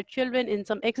their children in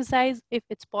some exercise if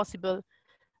it's possible,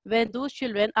 when those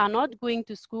children are not going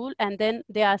to school and then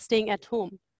they are staying at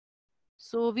home.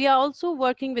 So we are also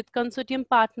working with consortium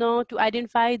partner to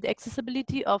identify the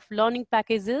accessibility of learning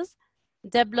packages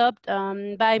developed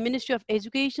by Ministry of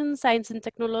Education, Science and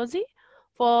Technology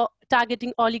for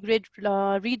targeting early grade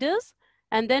readers.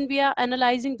 And then we are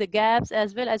analyzing the gaps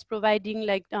as well as providing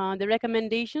the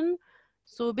recommendation.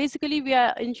 So basically we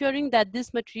are ensuring that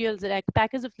this materials, like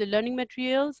package of the learning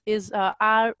materials is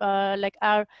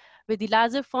with the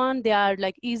larger font, they are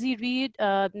like easy read,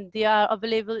 they are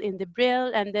available in the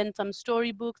Braille, and then some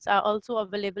storybooks are also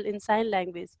available in sign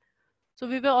language. So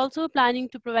we were also planning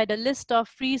to provide a list of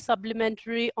free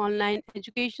supplementary online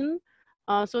education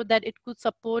so that it could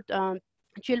support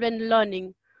children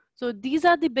learning. So these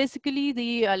are basically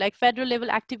the federal level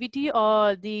activity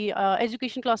or the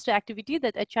education cluster activity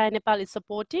that HI Nepal is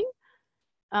supporting.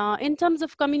 In terms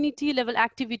of community level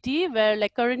activity, where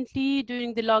currently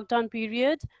during the lockdown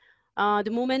period, the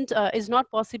movement is not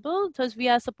possible, thus we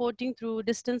are supporting through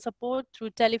distance support through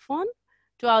telephone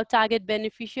to our target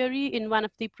beneficiary in one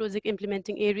of the project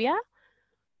implementing area.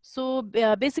 So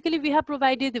basically we have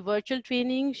provided the virtual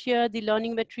training, share the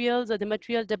learning materials or the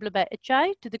material developed by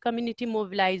HI to the community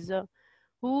mobilizer,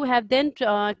 who have then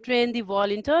trained the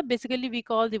volunteer. Basically we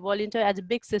call the volunteer as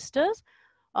big sisters,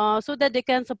 so that they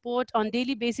can support on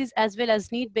daily basis as well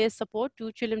as need-based support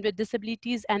to children with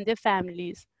disabilities and their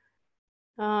families.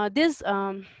 This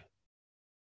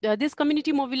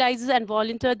community mobilizers and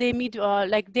volunteer, they meet,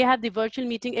 they have the virtual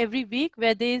meeting every week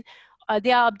where they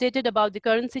they are updated about the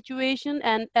current situation,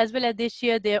 and as well as they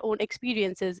share their own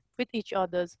experiences with each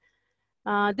others.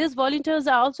 These volunteers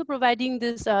are also providing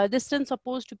this distance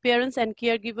support to parents and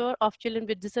caregiver of children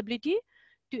with disability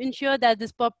to ensure that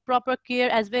this proper care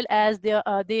as well as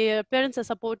their parents are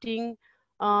supporting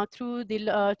through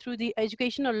the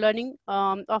education or learning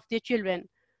of their children.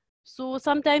 So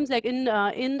sometimes, like in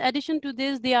addition to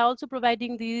this, they are also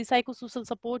providing the psychosocial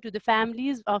support to the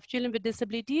families of children with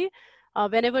disability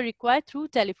whenever required through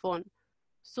telephone.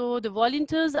 So the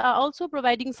volunteers are also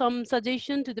providing some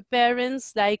suggestion to the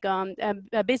parents, like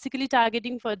basically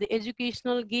targeting for the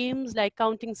educational games like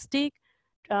counting stick,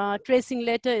 tracing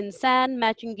letter in sand,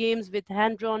 matching games with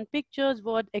hand-drawn pictures,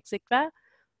 word, etc.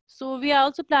 So we are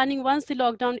also planning, once the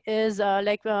lockdown is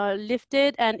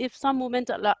lifted and if some movement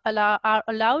are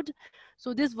allowed,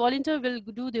 so this volunteer will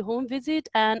do the home visit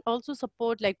and also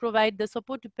support, like provide the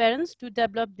support to parents to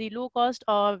develop the low cost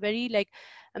or very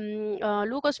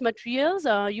low cost materials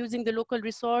using the local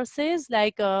resources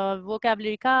like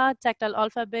vocabulary card, tactile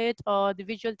alphabet, or the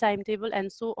visual timetable,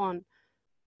 and so on.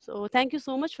 So thank you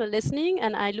so much for listening,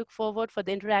 and I look forward for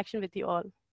the interaction with you all.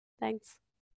 Thanks.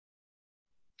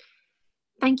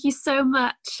 Thank you so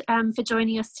much for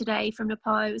joining us today from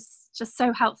Nepal. It was just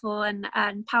so helpful and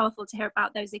powerful to hear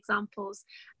about those examples.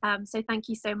 So thank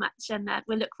you so much, and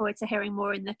we'll look forward to hearing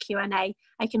more in the Q&A.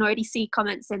 I can already see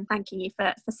comments in thanking you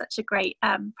for such a great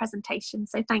presentation.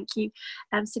 So thank you,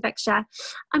 Subeksha.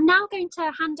 I'm now going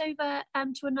to hand over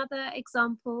to another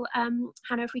example.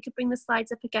 Hannah, if we could bring the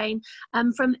slides up again,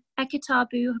 from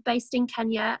Ekitabu, based in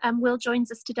Kenya. Will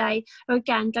joins us today, who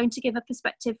again going to give a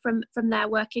perspective from their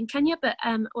work in Kenya, but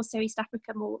also East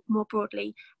Africa more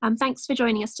broadly. Thanks for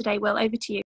joining us today, Will. Over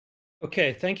to you.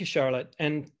 Okay, thank you, Charlotte.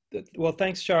 And well,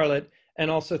 thanks, Charlotte.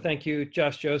 And also thank you,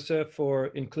 Josh Joseph, for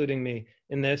including me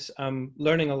in this. I'm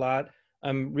learning a lot.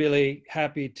 I'm really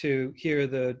happy to hear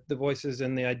the voices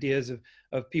and the ideas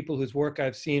of people whose work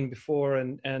I've seen before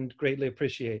and greatly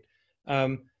appreciate.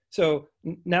 So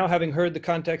now, having heard the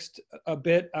context a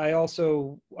bit, I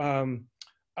also,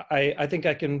 I think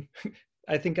I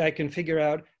can figure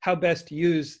out how best to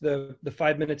use the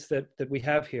 5 minutes that we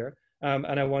have here.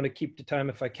 And I want to keep the time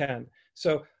if I can.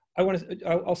 So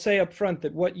I'll say up front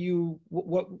that what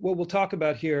we'll talk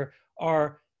about here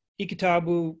are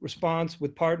IKITABU response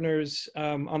with partners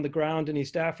on the ground in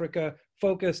East Africa,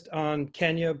 focused on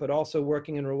Kenya, but also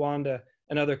working in Rwanda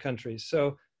and other countries.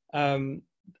 So in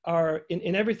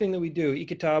everything that we do,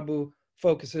 IKITABU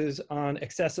focuses on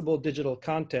accessible digital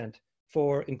content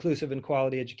for inclusive and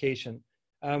quality education.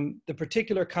 The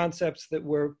particular concepts that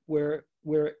we're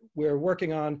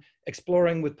working on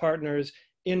exploring with partners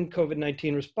in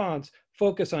COVID-19 response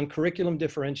focus on curriculum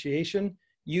differentiation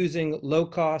using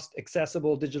low-cost,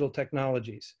 accessible digital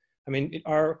technologies. I mean,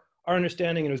 our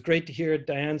understanding, and it was great to hear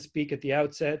Diane speak at the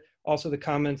outset, also the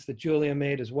comments that Julia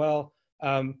made as well,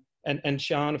 and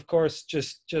Sean, of course,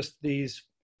 just the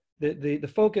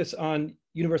focus on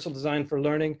universal design for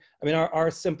learning. I mean, our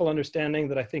simple understanding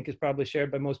that I think is probably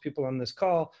shared by most people on this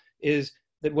call is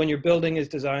that when your building is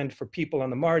designed for people on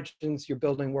the margins, your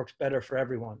building works better for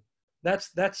everyone.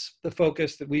 That's the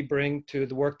focus that we bring to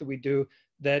the work that we do,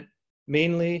 that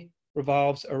mainly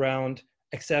revolves around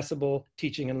accessible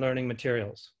teaching and learning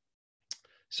materials.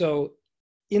 So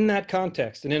in that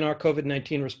context and in our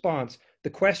COVID-19 response, the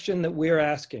question that we're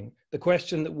asking, the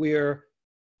question that we're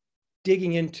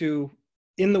digging into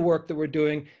in the work that we're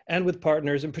doing and with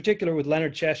partners, in particular with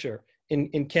Leonard Cheshire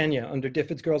in Kenya under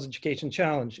DFID's Girls Education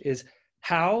Challenge, is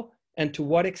how and to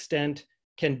what extent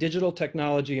can digital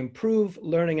technology improve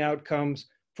learning outcomes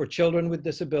for children with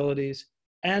disabilities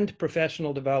and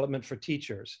professional development for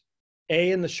teachers?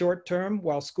 A, in the short term,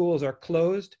 while schools are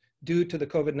closed due to the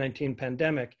COVID-19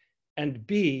 pandemic, and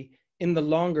B, in the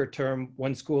longer term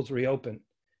when schools reopen,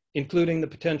 including the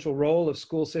potential role of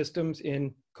school systems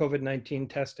in COVID-19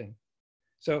 testing.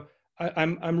 So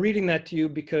I'm reading that to you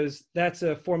because that's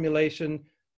a formulation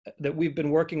that we've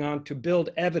been working on to build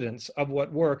evidence of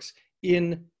what works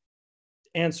in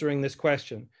answering this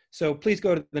question. So please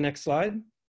go to the next slide.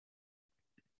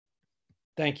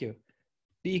 Thank you.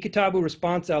 The IKITABU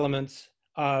response elements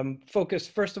focus,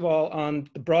 first of all, on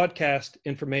the broadcast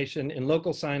information in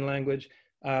local sign language.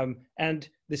 And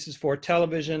this is for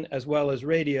television as well as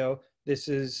radio. This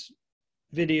is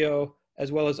video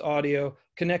as well as audio,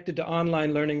 connected to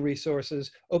online learning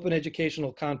resources, open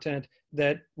educational content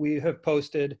that we have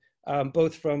posted,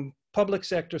 both from public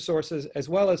sector sources as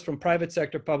well as from private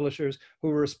sector publishers who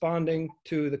are responding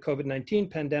to the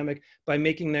COVID-19 pandemic by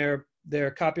making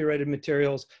their copyrighted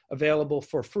materials available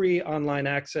for free online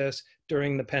access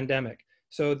during the pandemic.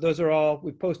 So those are all,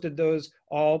 we posted those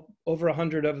all, over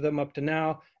 100 of them up to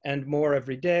now, and more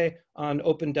every day on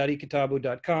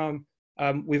open.ikitabu.com.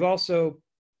 We've also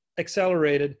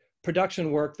accelerated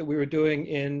production work that we were doing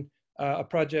in a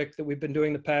project that we've been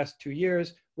doing the past 2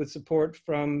 years with support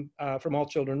from All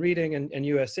Children Reading and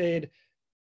USAID.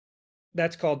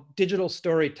 That's called Digital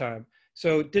Storytime.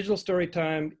 So Digital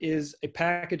Storytime is a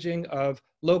packaging of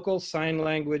local sign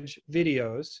language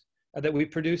videos that we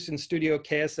produce in Studio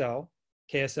KSL.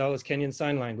 KSL is Kenyan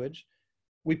Sign Language.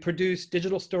 We produce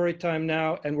Digital Storytime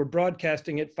now, and we're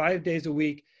broadcasting it 5 days a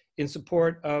week in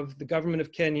support of the government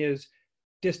of Kenya's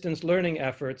distance learning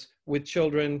efforts with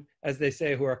children, as they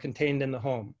say, who are contained in the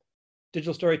home.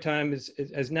 Digital Storytime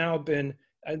has now been,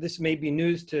 this may be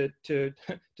news to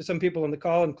some people on the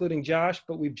call, including Josh,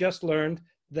 but we've just learned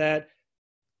that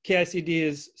KICD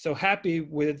is so happy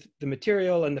with the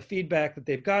material and the feedback that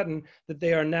they've gotten that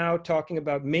they are now talking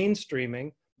about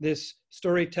mainstreaming this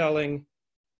storytelling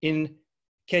in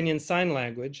Kenyan Sign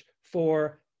Language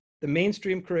for the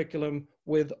mainstream curriculum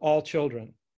with all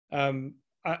children.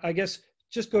 I guess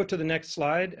just go to the next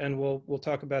slide and we'll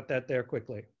talk about that there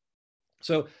quickly.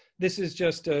 So this is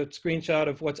just a screenshot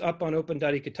of what's up on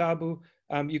open.ikitabu.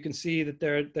 You can see that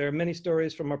there are many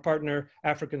stories from our partner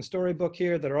African Storybook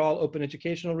here that are all open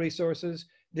educational resources.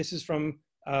 This is from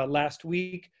last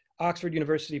week. Oxford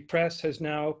University Press has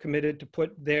now committed to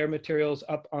put their materials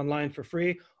up online for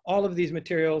free. All of these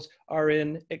materials are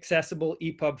in accessible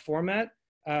EPUB format,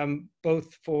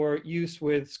 both for use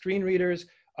with screen readers,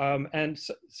 and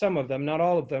some of them, not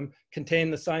all of them, contain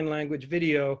the sign language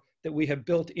video that we have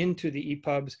built into the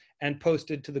EPUBs and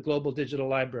posted to the Global Digital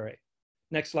Library.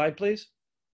 Next slide, please.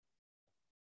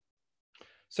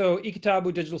 So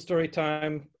Ikitabu Digital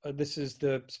Storytime, this is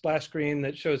the splash screen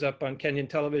that shows up on Kenyan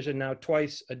television now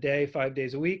twice a day, 5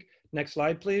 days a week. Next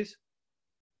slide, please.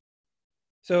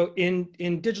 So in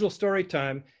Digital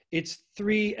Storytime, it's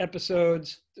 3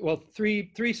 episodes, well,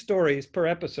 three stories per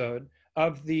episode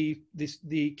of the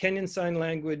Kenyan Sign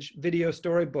Language video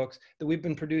storybooks that we've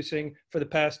been producing for the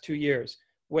past 2 years.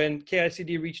 When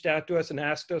KICD reached out to us and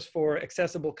asked us for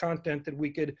accessible content that we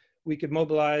could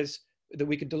mobilize, that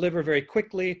we could deliver very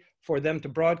quickly for them to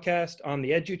broadcast on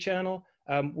the Edu channel,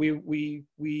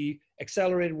 we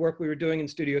accelerated work we were doing in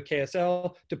Studio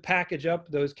KSL to package up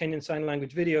those Kenyan Sign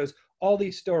Language videos. All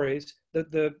these stories,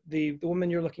 the woman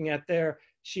you're looking at there,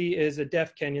 she is a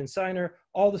deaf Kenyan signer.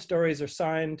 All the stories are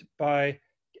signed by,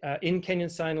 in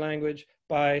Kenyan Sign Language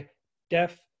by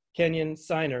deaf Kenyan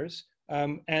signers.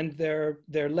 And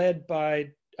they're led by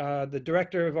the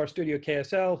director of our Studio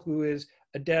KSL, who is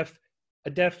a deaf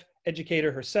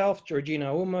educator herself,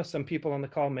 Georgina Uma. Some people on the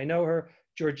call may know her.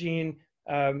 Georgine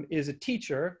is a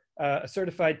teacher, a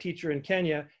certified teacher in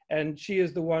Kenya, and she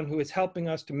is the one who is helping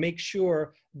us to make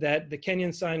sure that the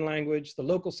Kenyan Sign Language, the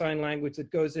local sign language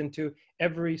that goes into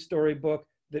every storybook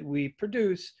that we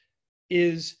produce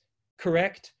is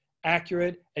correct,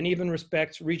 accurate, and even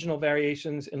respects regional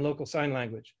variations in local sign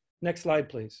language. Next slide,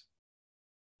 please.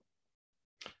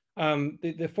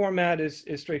 The format is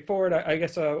straightforward. I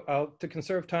guess to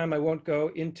conserve time, I won't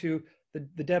go into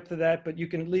the depth of that, but you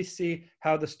can at least see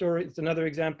how the story, it's another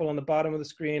example on the bottom of the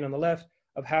screen on the left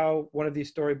of how one of these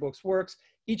storybooks works.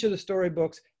 Each of the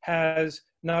storybooks has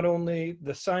not only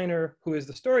the signer who is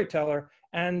the storyteller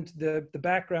and the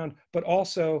background, but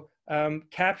also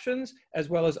captions as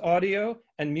well as audio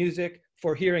and music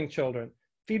for hearing children.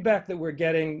 Feedback that we're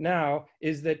getting now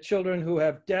is that children who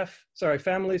have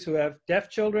families who have deaf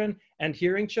children and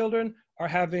hearing children are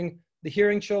having the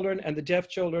hearing children and the deaf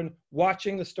children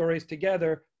watching the stories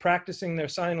together, practicing their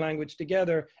sign language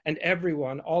together, and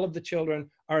everyone, all of the children,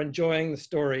 are enjoying the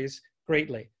stories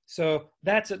greatly. So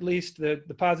that's at least the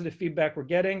positive feedback we're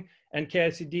getting, and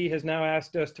KICD has now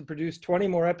asked us to produce 20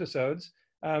 more episodes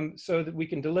so that we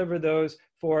can deliver those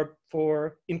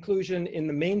for inclusion in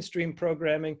the mainstream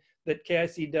programming that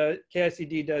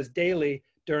KICD does daily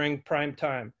during prime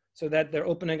time, so that they're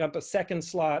opening up a second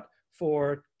slot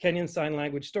for Kenyan Sign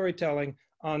Language storytelling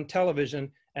on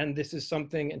television, and this is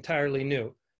something entirely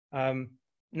new.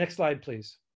 Next slide,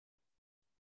 please.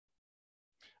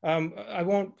 I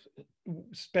won't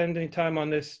spend any time on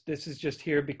this. This is just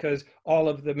here because all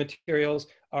of the materials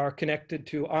are connected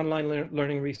to online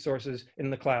learning resources in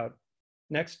the cloud.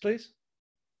 Next, please.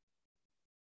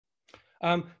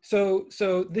 So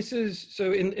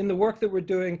in the work that we're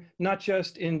doing, not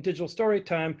just in Digital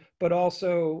Storytime, but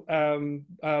also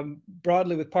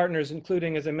broadly with partners,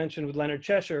 including, as I mentioned, with Leonard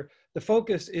Cheshire, the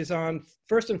focus is on,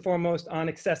 first and foremost, on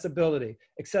accessibility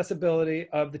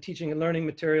of the teaching and learning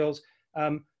materials.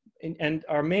 And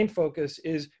our main focus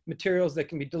is materials that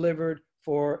can be delivered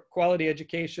for quality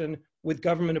education with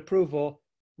government approval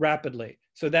rapidly.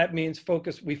 So that means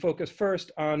we focus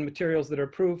first on materials that are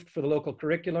approved for the local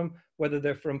curriculum, whether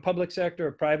they're from public sector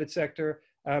or private sector,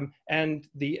 and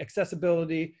the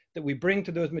accessibility that we bring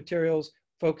to those materials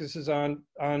focuses on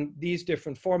these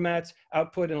different formats: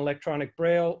 output in electronic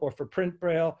braille or for print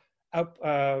braille,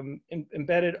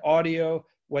 embedded audio,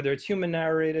 whether it's human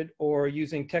narrated or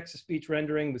using text-to-speech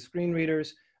rendering with screen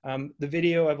readers. The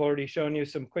video, I've already shown you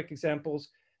some quick examples.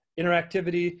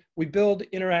 Interactivity, we build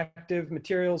interactive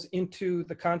materials into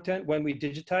the content when we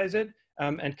digitize it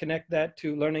and connect that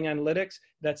to learning analytics.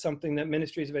 That's something that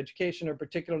ministries of education are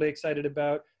particularly excited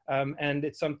about, and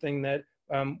it's something that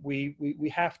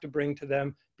we have to bring to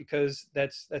them because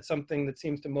that's something that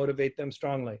seems to motivate them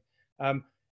strongly.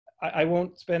 I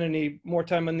won't spend any more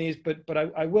time on these, but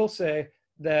I will say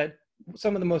that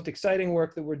some of the most exciting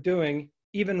work that we're doing,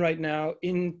 even right now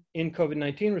in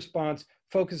COVID-19 response,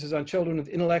 focuses on children with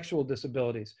intellectual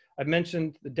disabilities. I've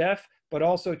mentioned the deaf, but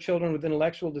also children with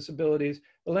intellectual disabilities.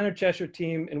 The Leonard Cheshire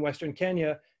team in Western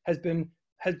Kenya has been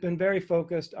very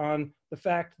focused on the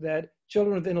fact that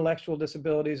children with intellectual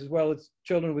disabilities, as well as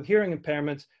children with hearing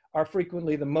impairments, are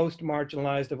frequently the most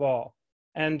marginalized of all.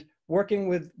 And working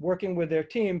with their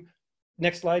team,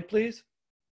 next slide, please.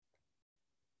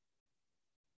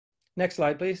 Next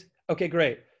slide, please. Okay,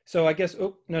 great. So I guess,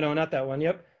 oh, no, not that one,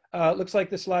 yep. Looks like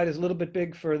the slide is a little bit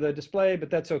big for the display, but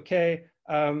that's okay.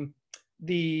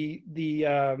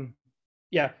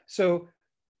 Yeah, so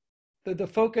the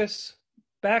focus,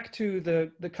 back to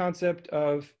the concept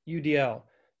of UDL,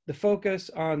 the focus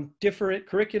on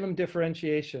curriculum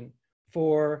differentiation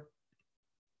for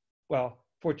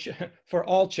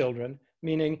all children,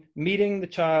 meaning meeting the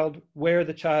child where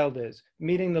the child is,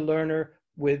 meeting the learner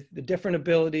with the different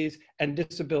abilities and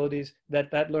disabilities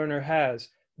that that learner has.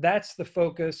 That's the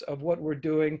focus of what we're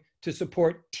doing to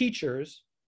support teachers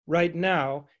right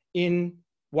now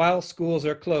while schools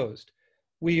are closed.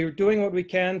 We are doing what we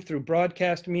can through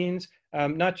broadcast means,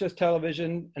 not just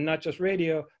television and not just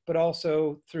radio, but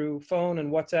also through phone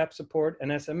and WhatsApp support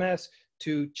and SMS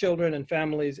to children and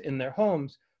families in their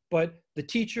homes. But the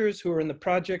teachers who are in the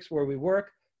projects where we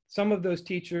work, some of those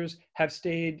teachers have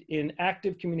stayed in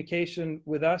active communication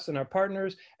with us and our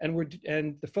partners, and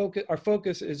our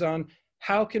focus is on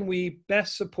how can we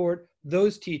best support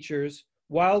those teachers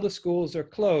while the schools are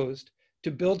closed,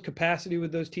 to build capacity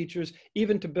with those teachers,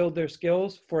 even to build their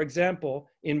skills. For example,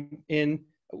 in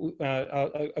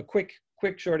a quick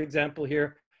short example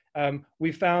here,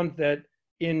 we found that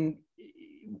in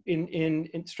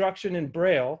instruction in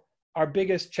Braille, our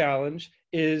biggest challenge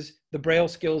is the Braille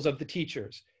skills of the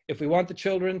teachers. If we want the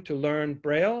children to learn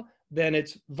Braille, then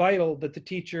it's vital that the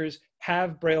teachers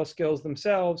have Braille skills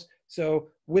themselves. So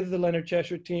with the Leonard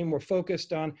Cheshire team, we're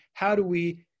focused on how do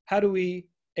we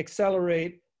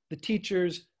accelerate the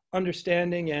teachers'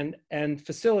 understanding and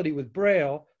facility with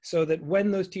Braille, so that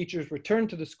when those teachers return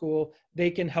to the school, they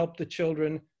can help the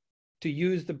children to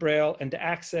use the Braille and to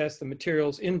access the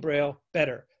materials in Braille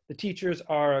better. The teachers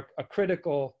are a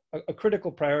critical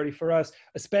priority for us,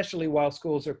 especially while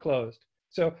schools are closed.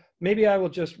 So maybe I will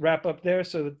just wrap up there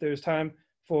so that there's time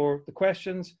for the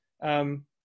questions.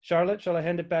 Charlotte, shall I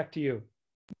hand it back to you?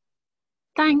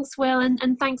 Thanks, Will,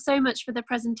 and thanks so much for the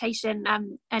presentation.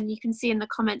 And you can see in the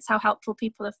comments how helpful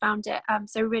people have found it.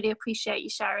 So really appreciate you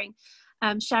sharing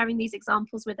these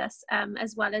examples with us,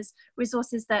 as well as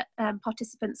resources that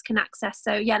participants can access.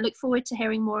 So yeah, look forward to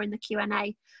hearing more in the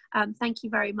Q&A. Thank you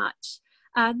very much.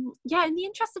 Yeah, in the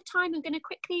interest of time, I'm going to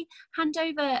quickly hand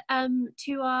over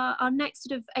to our next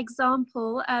sort of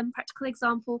example, practical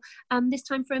example, this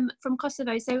time from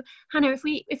Kosovo. So Hannah, if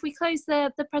we close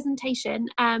the presentation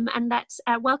and let's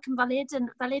welcome Valid, and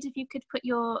Valid, if you could put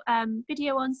your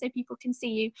video on so people can see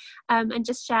you and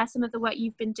just share some of the work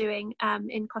you've been doing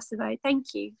in Kosovo.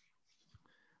 Thank you.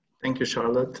 Thank you,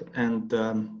 Charlotte, and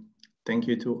thank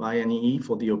you to INEE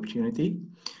for the opportunity.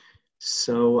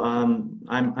 So I'm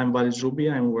Valid Rubi.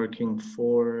 I'm working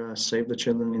for Save the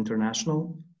Children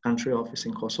International country office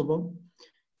in Kosovo.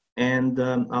 And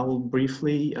I will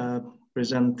briefly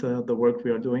present the work we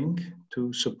are doing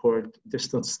to support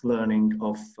distance learning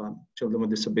of children with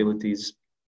disabilities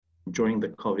during the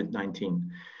COVID-19.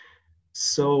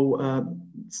 So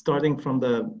starting from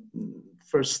the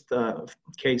first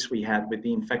case we had with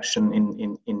the infection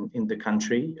in the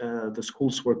country, the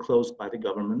schools were closed by the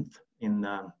government in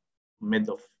mid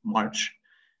of March.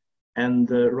 And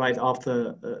right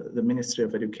after the Ministry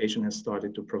of Education has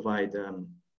started to provide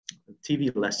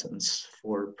TV lessons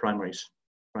for primary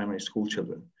school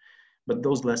children. But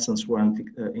those lessons weren't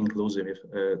inclusive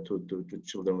to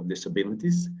children with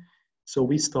disabilities. So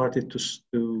we started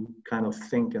to kind of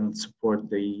think and support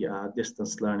the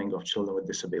distance learning of children with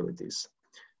disabilities.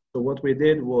 So what we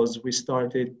did was we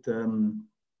started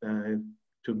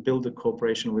to build a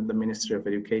cooperation with the Ministry of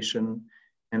Education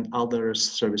and other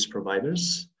service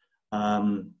providers,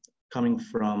 coming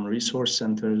from resource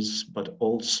centers, but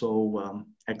also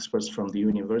experts from the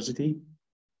university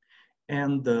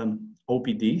and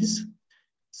OPDs.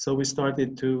 So we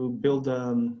started to build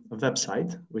a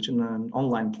website, which is an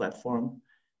online platform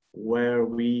where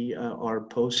we are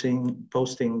posting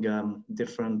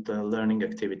different learning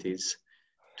activities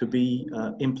to be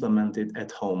implemented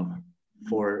at home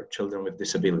for children with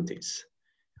disabilities.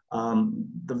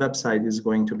 The website is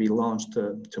going to be launched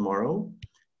tomorrow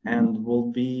and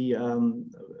will be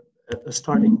a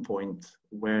starting point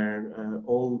where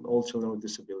all children with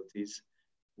disabilities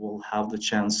will have the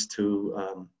chance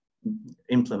to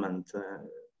implement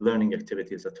learning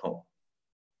activities at home.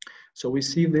 So we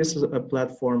see this as a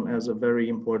platform as a very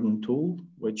important tool,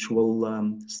 which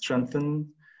will strengthen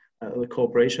the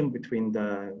cooperation between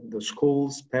the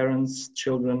schools, parents,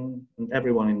 children, and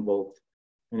everyone involved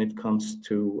when it comes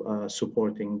to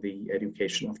supporting the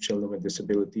education of children with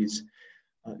disabilities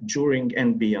during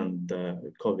and beyond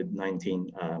the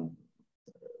COVID-19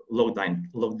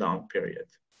 lockdown period.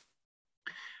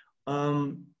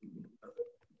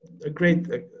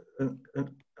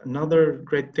 Another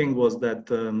great thing was that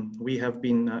we have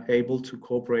been able to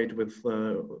cooperate with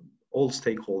all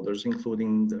stakeholders,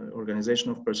 including the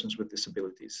Organization of Persons with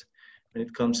Disabilities, when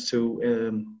it comes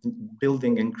to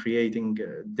building and creating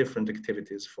different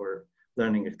activities for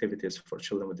learning activities for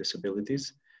children with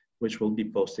disabilities, which will be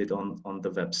posted on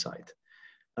the website.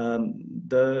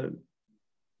 The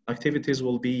activities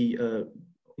will be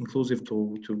inclusive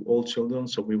to all children,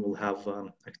 so we will have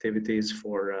activities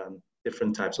for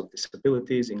different types of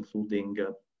disabilities, including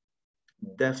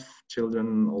deaf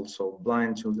children, also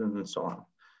blind children, and so on.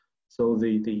 So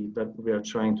that we are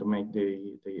trying to make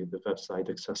the website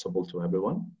accessible to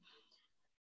everyone.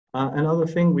 Another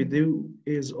thing we do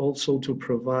is also to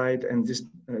provide and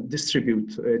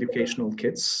distribute educational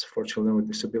kits for children with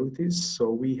disabilities.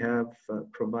 So we have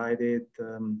provided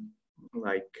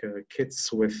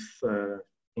kits with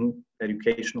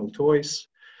educational toys,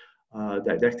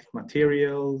 didactic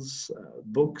materials,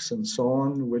 books, and so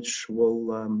on, which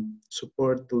will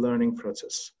support the learning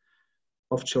process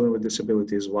of children with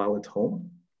disabilities while at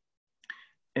home.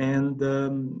 And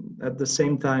at the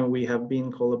same time, we have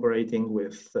been collaborating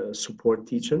with support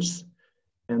teachers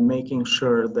and making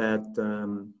sure that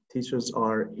teachers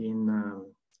are in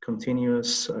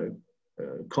continuous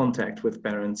contact with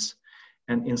parents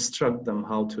and instruct them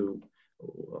how to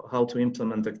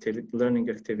implement learning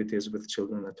activities with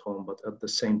children at home, but at the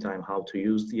same time, how to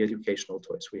use the educational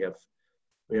toys we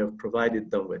have provided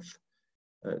them with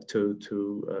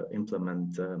to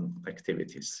implement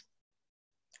activities.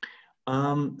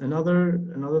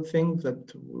 Another thing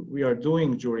that we are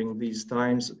doing during these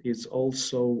times is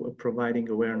also providing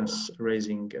awareness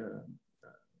raising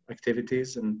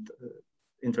activities and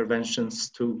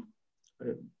interventions to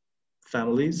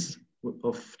families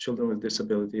of children with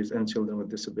disabilities and children with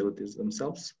disabilities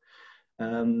themselves.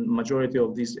 Majority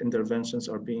of these interventions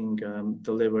are being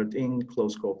delivered in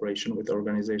close cooperation with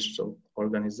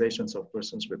organizations of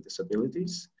persons with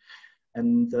disabilities.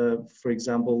 And for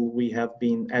example, we have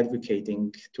been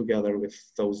advocating together with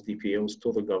those DPOs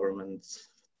to the government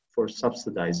for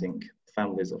subsidizing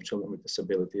families of children with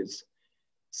disabilities,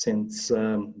 since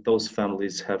those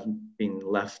families have been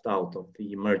left out of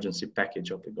the emergency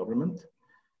package of the government.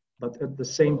 But at the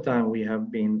same time, we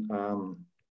have been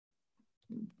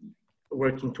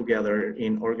working together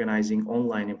in organizing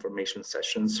online information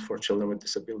sessions for children with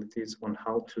disabilities on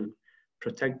how to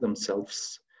protect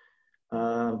themselves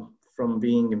from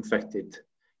being infected.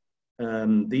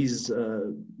 These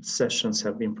sessions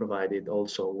have been provided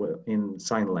also in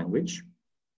sign language.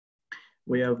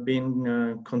 We have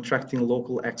been contracting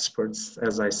local experts,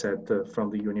 as I said,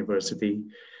 from the university,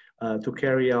 to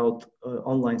carry out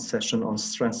online session on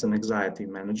stress and anxiety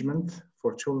management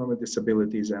for children with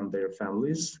disabilities and their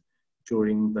families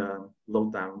during the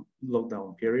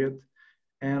lockdown period.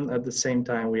 And at the same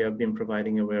time, we have been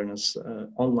providing awareness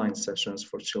online sessions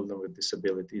for children with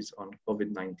disabilities on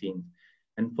COVID-19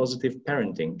 and positive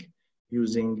parenting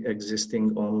using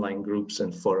existing online groups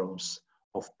and forums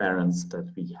of parents that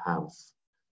we have.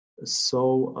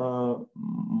 So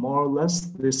more or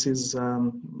less, this is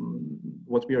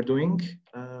what we are doing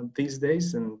these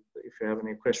days. And if you have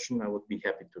any question, I would be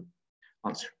happy to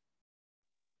answer.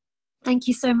 Thank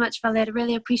you so much, Valid. I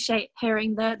really appreciate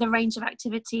hearing the range of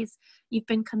activities you've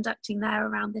been conducting there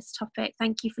around this topic.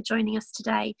 Thank you for joining us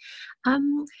today.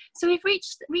 So we've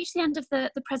reached the end of the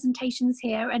presentations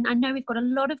here, and I know we've got a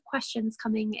lot of questions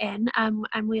coming in,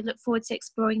 and we look forward to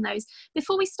exploring those.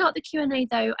 Before we start the Q&A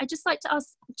though, I'd just like to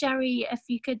ask Jerry, if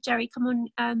you could, Jerry, come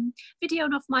on video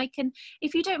and off mic, and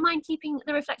if you don't mind keeping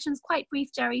the reflections quite brief,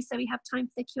 Jerry, so we have time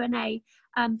for the Q&A,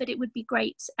 but it would be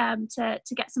great to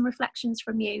get some reflections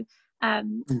from you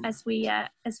as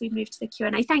we move to the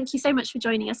Q&A. Thank you so much for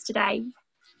joining us today.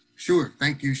 Sure,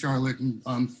 thank you, Charlotte,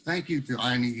 and thank you to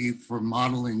INEE for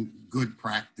modeling good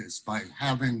practice by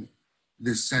having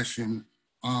this session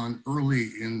on early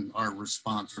in our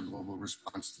response, our global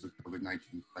response to the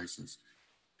COVID-19 crisis.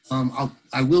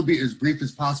 I will be as brief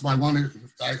as possible.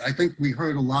 I think we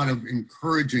heard a lot of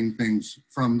encouraging things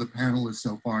from the panelists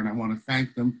so far, and I want to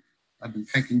thank them. I've been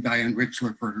thanking Diane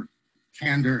Richler for her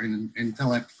candor and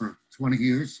intellect for 20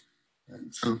 years.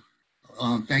 And so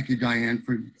thank you, Diane,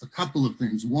 for a couple of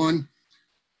things. One,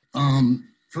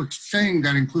 for saying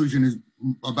that inclusion is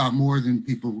about more than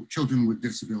children with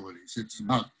disabilities. It's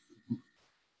about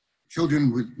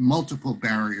children with multiple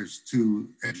barriers to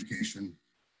education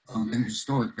and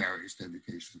historic barriers to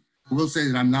education. I will say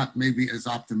that I'm not maybe as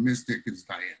optimistic as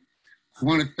Diane. I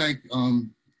want to thank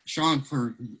Sean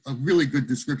for a really good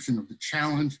description of the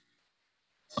challenge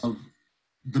of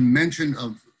the mention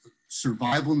of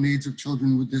survival needs of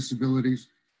children with disabilities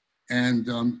and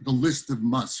the list of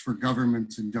musts for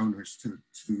governments and donors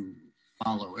to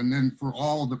follow. And then for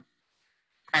all the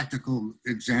practical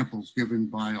examples given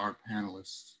by our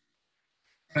panelists.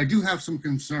 I do have some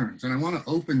concerns, and I want to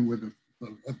open with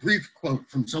a brief quote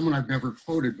from someone I've never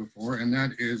quoted before, and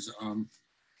that is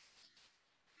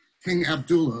King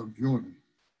Abdullah of Jordan.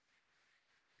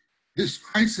 This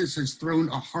crisis has thrown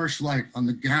a harsh light on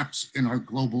the gaps in our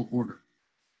global order,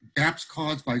 gaps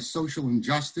caused by social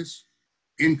injustice,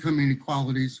 income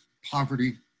inequalities,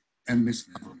 poverty, and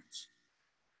misgovernance.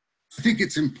 I think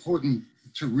it's important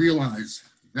to realize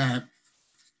that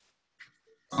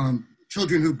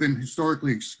children who've been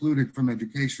historically excluded from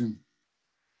education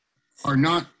are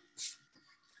not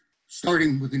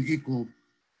starting with an equal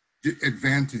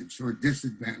advantage or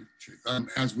disadvantage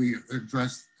as we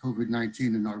address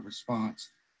COVID-19 in our response.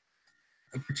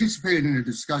 I participated in a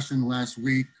discussion last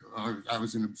week. I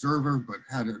was an observer, but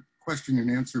had a question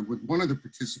and answer with one of the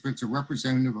participants, a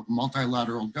representative of a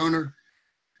multilateral donor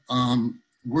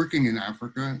working in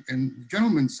Africa. And the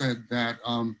gentleman said that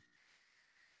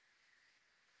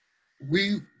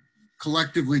we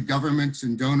collectively, governments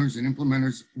and donors and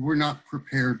implementers, were not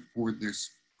prepared for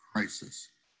this crisis.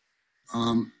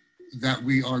 That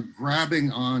we are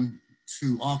grabbing on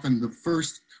to often the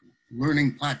first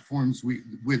learning platforms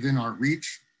within our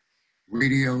reach,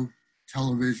 radio,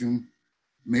 television,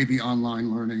 maybe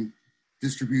online learning,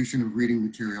 distribution of reading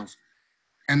materials,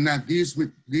 and that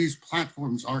these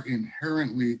platforms are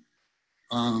inherently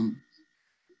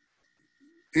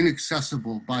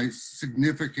inaccessible by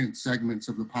significant segments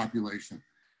of the population.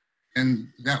 And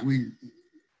that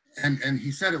and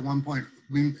he said at one point,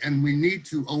 we need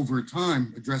to, over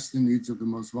time, address the needs of the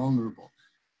most vulnerable.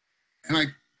 And I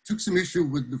took some issue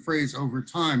with the phrase over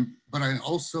time, but I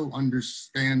also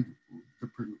understand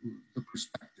the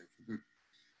perspective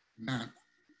that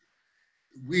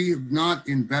we have not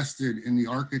invested in the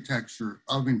architecture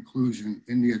of inclusion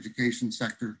in the education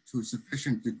sector to a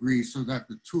sufficient degree so that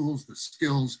the tools, the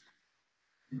skills,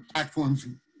 the platforms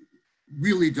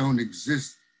really don't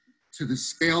exist to the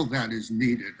scale that is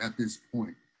needed at this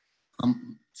point.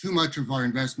 Too much of our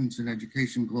investments in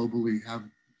education globally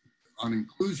on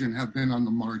inclusion have been on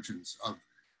the margins of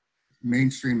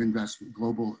mainstream investment,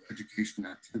 global education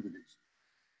activities.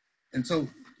 And so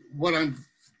what I'm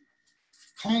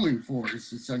calling for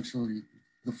is essentially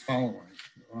the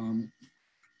following.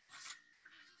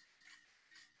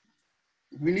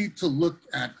 We need to look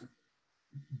at,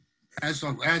 as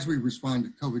we respond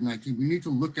to COVID-19, we need to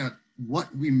look at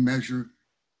what we measure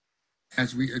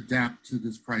as we adapt to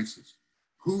this crisis.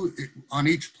 Who on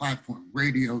each platform,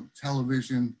 radio,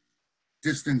 television,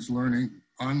 distance learning,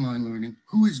 online learning,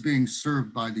 who is being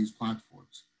served by these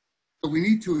platforms? But we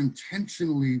need to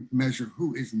intentionally measure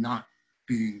who is not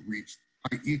being reached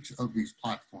by each of these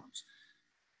platforms.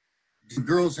 Do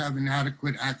girls have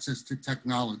inadequate access to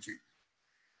technology?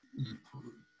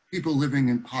 People living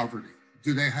in poverty,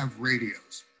 do they have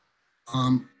radios?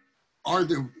 Are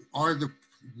the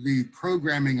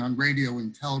programming on radio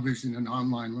and television and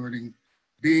online learning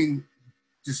being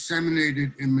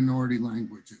disseminated in minority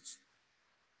languages?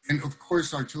 And of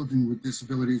course, our children with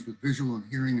disabilities, with visual and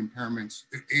hearing impairments,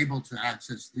 are able to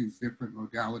access these different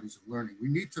modalities of learning. We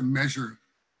need to measure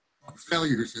our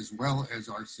failures as well as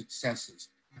our successes.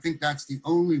 I think that's the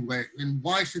only way. And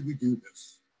why should we do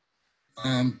this?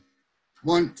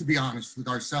 One, to be honest with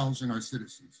ourselves and our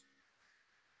citizens,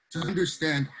 to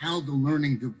understand how the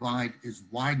learning divide is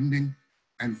widening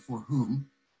and for whom,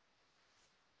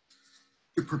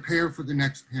 to prepare for the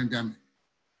next pandemic.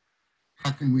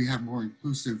 How can we have more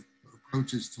inclusive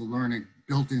approaches to learning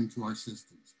built into our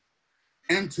systems?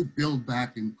 And to build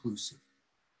back inclusive,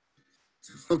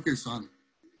 to focus on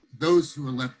those who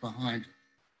are left behind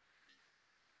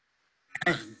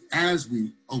as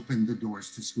we open the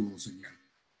doors to schools again.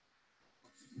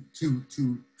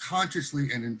 To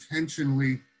consciously and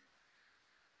intentionally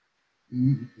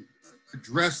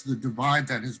address the divide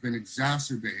that has been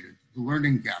exacerbated, the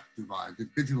learning gap divide, the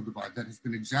digital divide that has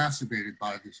been exacerbated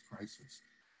by this crisis.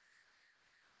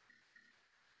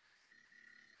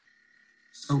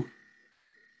 So,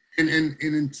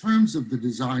 in terms of the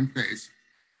design phase,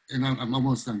 and I'm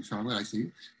almost done, Charlotte, I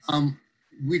see.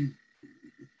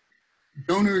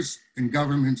 Donors and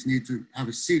governments need to have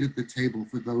a seat at the table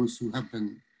for those who have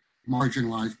been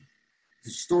marginalized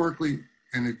historically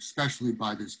and especially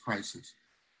by this crisis.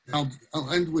 I'll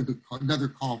end with another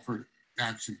call for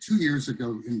action. 2 years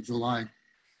ago in July,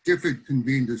 DFID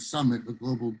convened a summit, a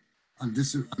global on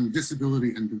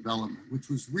disability and development, which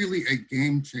was really a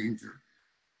game changer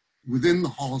within the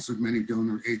halls of many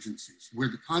donor agencies, where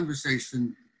the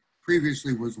conversation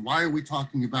previously was, why are we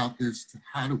talking about this, to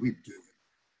how do we do it?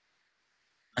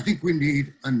 I think we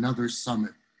need another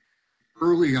summit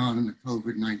early on in the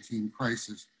COVID-19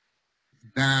 crisis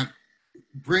that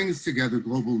brings together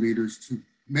global leaders to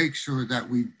make sure that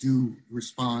we do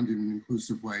respond in an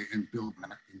inclusive way and build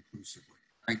back inclusively.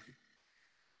 Thank you.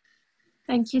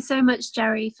 Thank you so much,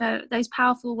 Jerry, for those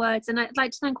powerful words. And I'd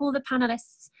like to thank all the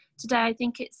panelists today. I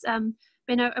think it's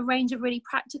been a range of really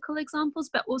practical examples,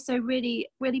 but also really,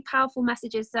 really powerful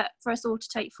messages that for us all to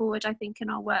take forward, I think, in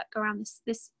our work around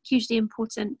this hugely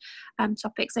important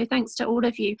topic. So thanks to all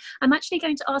of you. I'm actually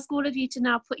going to ask all of you to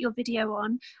now put your video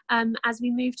on as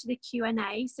we move to the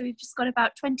Q&A. So we've just got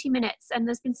about 20 minutes and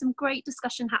there's been some great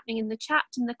discussion happening in the chat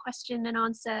and the question and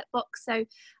answer box. So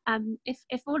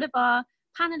if all of our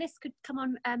panelists could come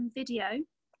on video,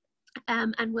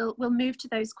 and we'll move to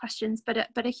those questions, but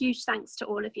a huge thanks to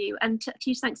all of you, and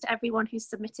huge thanks to everyone who's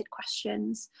submitted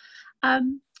questions.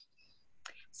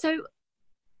 So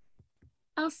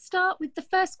I'll start with the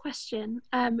first question.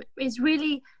 Is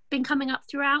really been coming up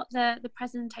throughout the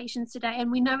presentations today,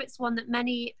 and we know it's one that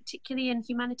many, particularly in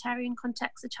humanitarian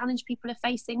contexts, a challenge people are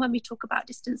facing when we talk about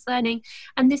distance learning,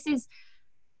 and this is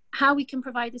how we can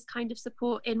provide this kind of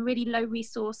support in really low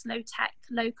resource, low tech,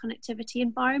 low connectivity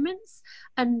environments.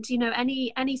 And, you know,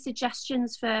 any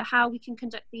suggestions for how we can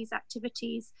conduct these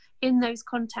activities in those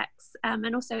contexts,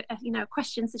 and also, you know, a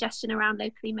question suggestion around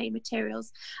locally made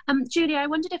materials. Julia, I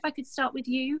wondered if I could start with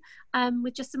you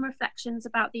with just some reflections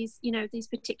about these, you know, these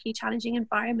particularly challenging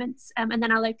environments, and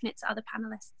then I'll open it to other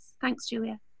panelists. Thanks,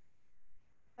 Julia.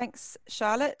 Thanks,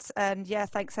 Charlotte. And yeah,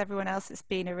 thanks everyone else. It's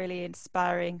been a really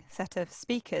inspiring set of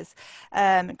speakers.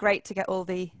 Great to get all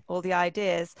the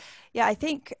ideas. Yeah, I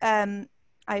think I've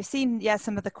seen,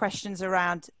 some of the questions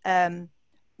around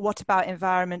what about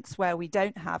environments where we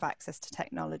don't have access to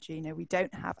technology? You know, we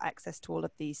don't have access to all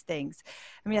of these things.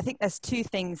 I mean, I think there's two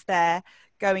things there,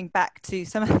 going back to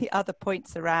some of the other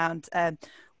points around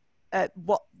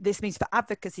what this means for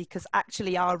advocacy, because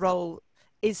actually our role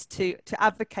is to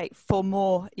advocate for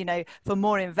more, you know, for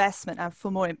more investment and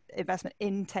for more investment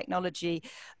in technology,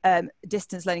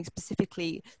 distance learning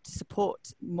specifically to support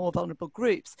more vulnerable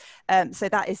groups. So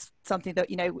that is something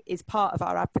that, you know, is part of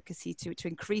our advocacy to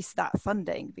increase that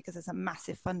funding, because there's a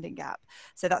massive funding gap.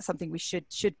 So that's something we should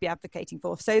be advocating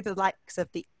for. So the likes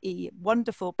of the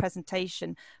wonderful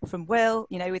presentation from Will,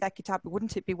 you know, with Ekitabi,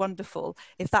 wouldn't it be wonderful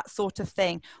if that sort of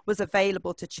thing was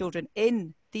available to children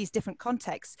in these different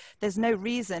contexts? There's no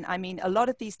reason. I mean, a lot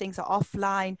of these things are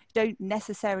offline, don't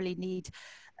necessarily need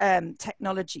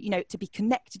technology, you know, to be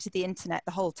connected to the internet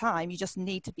the whole time. You just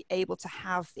need to be able to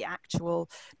have the actual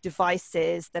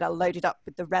devices that are loaded up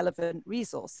with the relevant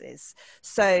resources.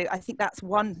 So I think that's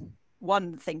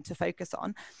one thing to focus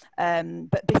on.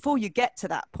 But before you get to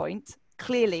that point,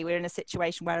 clearly we're in a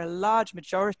situation where a large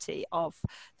majority of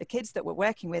the kids that we're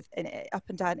working with up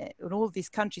and down in all of these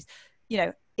countries, you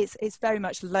know, it's very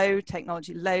much low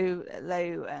technology, low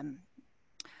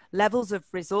levels of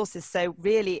resources. So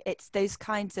really it's those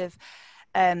kinds of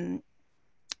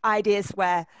ideas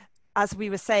where, as we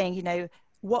were saying, you know,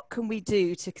 what can we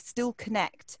do to still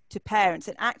connect to parents?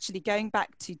 And actually going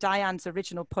back to Diane's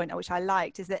original point, which I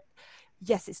liked, is that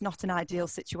yes, it's not an ideal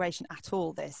situation at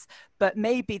all, this, but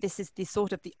maybe this is the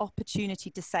sort of the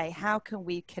opportunity to say, how can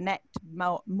we connect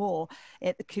more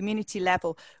at the community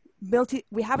level?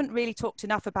 We haven't really talked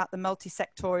enough about the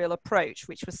multi-sectorial approach,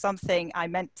 which was something I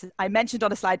mentioned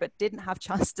on a slide but didn't have a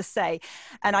chance to say,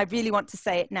 and I really want to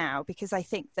say it now, because I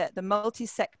think that the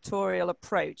multi-sectorial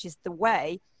approach is the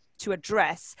way to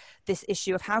address this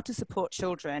issue of how to support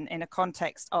children in a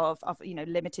context of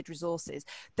limited resources.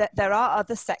 That there are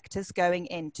other sectors going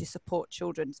in to support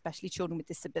children, especially children with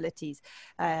disabilities,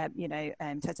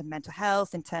 in terms of mental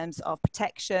health, in terms of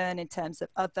protection, in terms of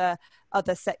other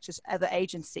sectors, other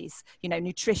agencies,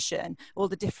 nutrition, all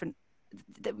the different.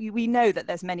 We know that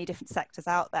there's many different sectors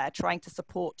out there trying to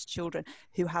support children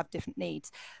who have different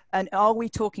needs. And are we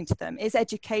talking to them? Is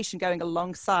education going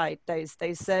alongside those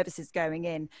services going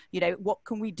in? What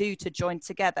can we do to join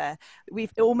together?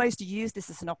 We've almost used this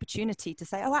as an opportunity to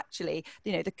say, oh, actually,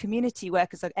 the community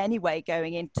workers are anyway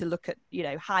going in to look at,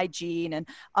 hygiene and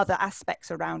other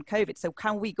aspects around COVID. So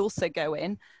can we also go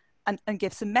in and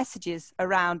give some messages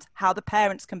around how the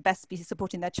parents can best be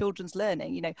supporting their children's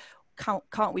learning?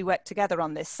 Can't we work together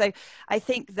on this? So I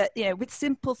think that, with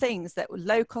simple things, that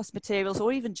low cost materials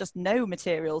or even just no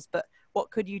materials, but what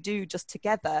could you do just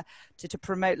together to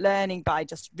promote learning by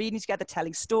just reading together,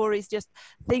 telling stories, just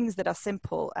things that are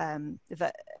simple, and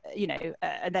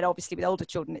then obviously with older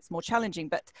children it's more challenging,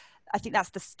 but I think that's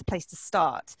the place to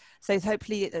start. So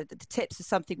hopefully the tips are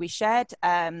something we shared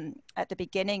at the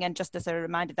beginning, and just as a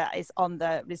reminder, that is on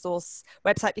the resource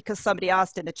website, because somebody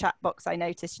asked in the chat box, I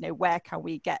noticed, where can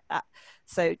we get that?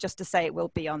 So just to say, it will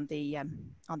be on the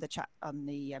chat, on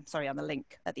the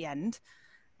link at the end.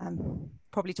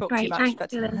 Probably talked too much, thanks,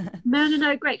 but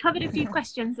no, great. Covered a few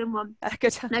questions in one.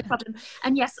 Good. No problem.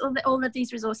 And yes, all of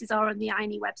these resources are on the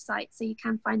INEE website, so you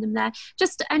can find them there.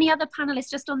 Just any other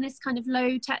panelists, just on this kind of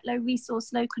low tech, low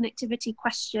resource, low connectivity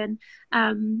question,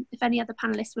 if any other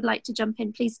panelists would like to jump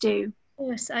in, please do.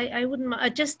 Yes, I wouldn't.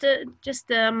 I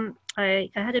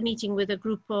had a meeting with a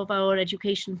group of our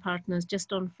education partners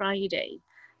just on Friday,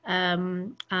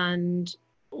 and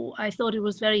I thought it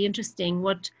was very interesting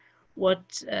what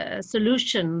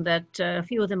solution that a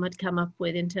few of them had come up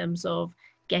with in terms of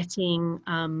getting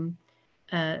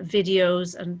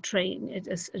videos and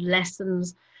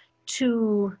lessons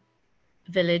to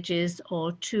villages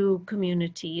or to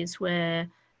communities where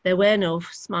there were no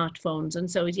smartphones. And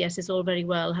so yes, it's all very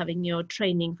well having your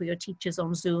training for your teachers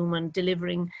on Zoom and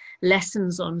delivering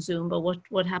lessons on Zoom, but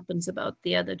what happens about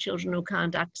the other children who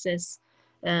can't access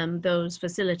those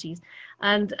facilities?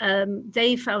 And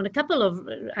they found a couple of,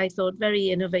 I thought, very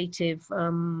innovative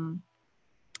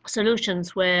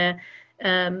solutions where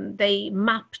they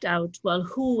mapped out, well,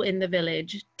 who in the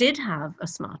village did have a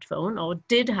smartphone or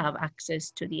did have access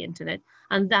to the internet,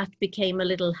 and that became a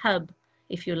little hub,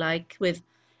 if you like, with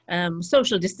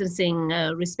social distancing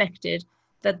respected,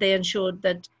 that they ensured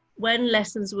that when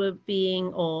lessons were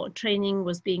being, or training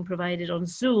was being provided on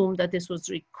Zoom, that this was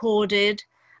recorded,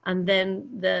 and then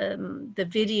the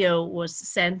video was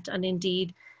sent, and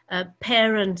indeed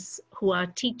parents who are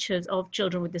teachers of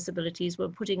children with disabilities were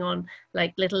putting on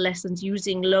like little lessons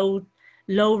using low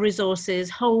resources,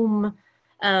 home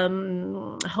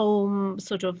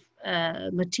sort of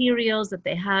materials that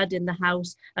they had in the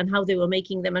house, and how they were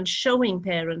making them, and showing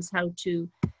parents how to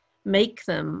make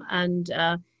them, and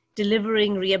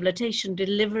delivering rehabilitation,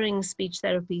 delivering speech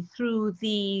therapy through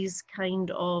these kind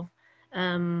of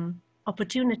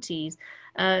opportunities.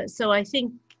 So I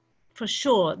think for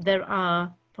sure there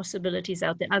are possibilities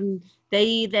out there, and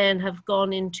they then have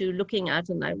gone into looking at,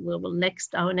 and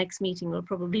our next meeting will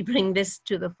probably bring this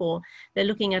to the fore. They're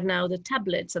looking at now the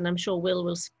tablets, and I'm sure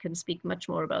Will can speak much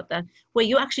more about that, where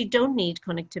you actually don't need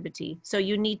connectivity. So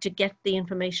you need to get the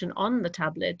information on the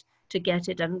tablet to get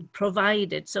it and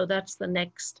provide it. So that's the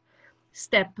next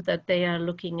step that they are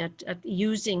looking at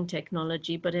using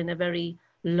technology, but in a very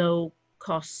low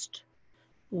cost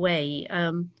way.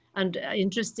 And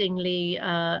interestingly,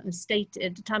 a state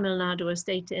in Tamil Nadu, a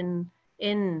state in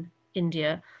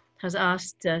India, has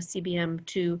asked CBM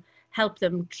to help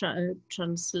them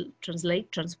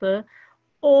transfer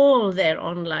all their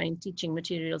online teaching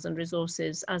materials and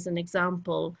resources as an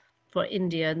example for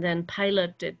India, and then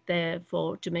pilot it there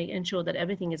to ensure that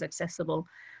everything is accessible.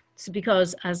 So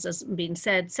because, as has been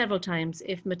said several times,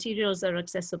 if materials are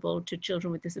accessible to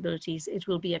children with disabilities, it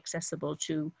will be accessible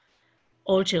to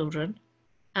all children.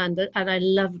 And I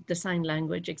love the sign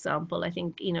language example. I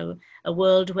think, a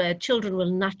world where children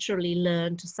will naturally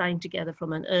learn to sign together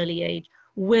from an early age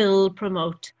will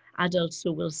promote adults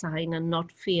who will sign and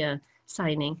not fear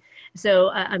signing.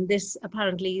 So, and this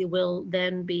apparently will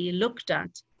then be looked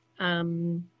at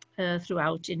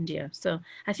throughout India. So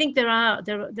I think there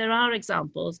are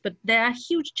examples, but there are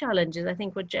huge challenges. I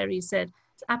think what Jerry said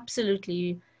is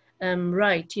absolutely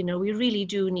right. You know, we really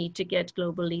do need to get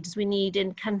global leaders. We need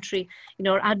in country, you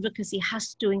know, our advocacy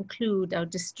has to include our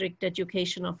district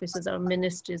education officers, our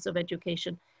ministers of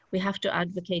education. We have to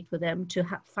advocate for them to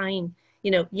find,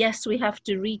 you know, yes, we have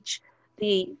to reach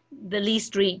the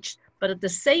least reached, but at the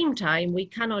same time, we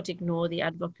cannot ignore the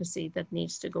advocacy that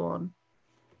needs to go on.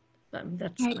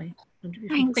 That's Right. my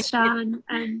Thanks, contribution.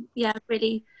 Sian. Yeah,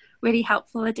 really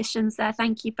helpful additions there.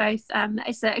 Thank you both.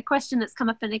 It's a question that's come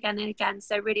up and again,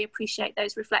 so really appreciate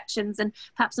those reflections, and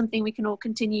perhaps something we can all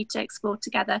continue to explore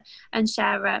together and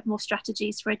share more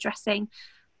strategies for addressing.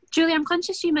 Julie, I'm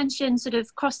conscious you mentioned sort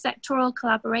of cross-sectoral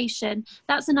collaboration.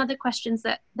 That's another question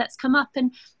that's come up.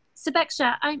 And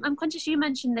Subeksha, I'm conscious you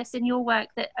mentioned this in your work,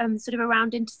 that sort of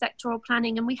around intersectoral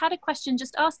planning. And we had a question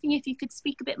just asking if you could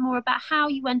speak a bit more about how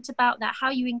you went about that, how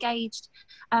you engaged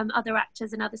other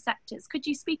actors in other sectors. Could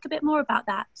you speak a bit more about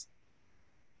that?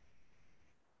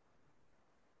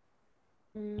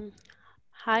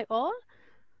 Hi all.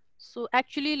 So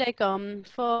actually, like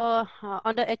for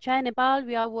under HI Nepal,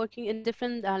 we are working in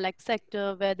different like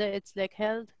sector, whether it's like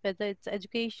health, whether it's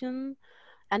education,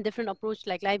 and different approach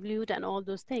like livelihood and all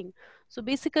those things. So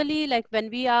basically, like when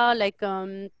we are like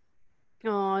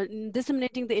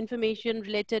disseminating the information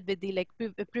related with the like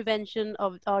prevention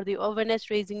of or the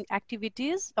awareness raising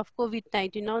activities of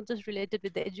COVID-19, not just related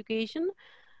with the education.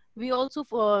 We also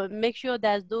make sure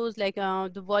that those like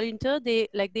the volunteer,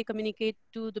 they communicate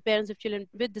to the parents of children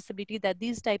with disability that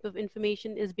this type of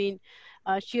information is being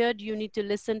shared. You need to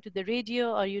listen to the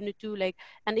radio, or you need to like,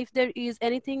 and if there is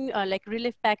anything like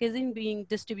relief packaging being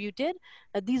distributed,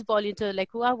 these volunteers like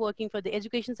who are working for the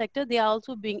education sector, they are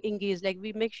also being engaged. Like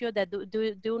we make sure that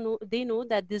they know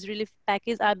that these relief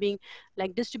packages are being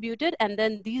like distributed, and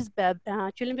then these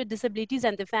children with disabilities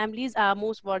and the families are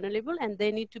most vulnerable, and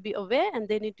they need to be aware, and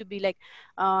they need to be like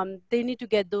they need to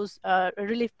get those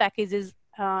relief packages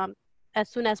as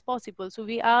soon as possible. So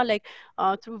we are like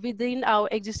through within our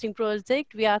existing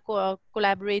project, we are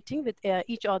collaborating with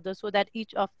each other, so that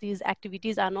each of these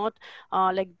activities are not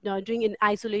doing in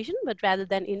isolation, but rather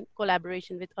than in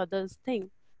collaboration with others thing.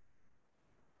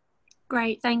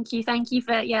 Great, thank you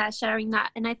for sharing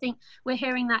that. And I think we're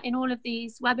hearing that in all of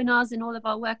these webinars, in all of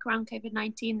our work around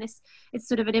COVID-19. This is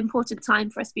sort of an important time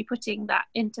for us to be putting that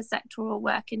intersectoral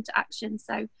work into action.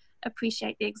 So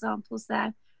appreciate the examples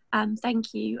there.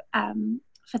 Thank you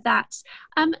for that.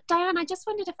 Diane, I just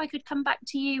wondered if I could come back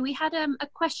to you. We had a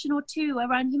question or two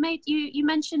around, you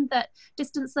mentioned that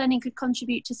distance learning could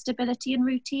contribute to stability and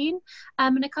routine,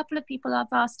 and a couple of people have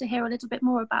asked to hear a little bit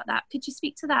more about that. Could you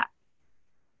speak to that?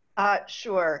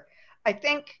 Sure. I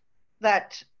think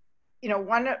that, you know,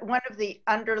 one of the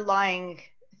underlying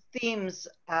themes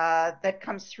that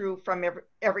comes through from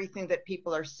everything that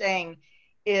people are saying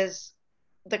is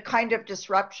the kind of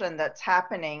disruption that's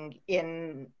happening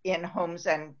in homes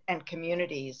and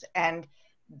communities, and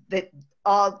the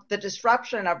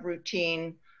disruption of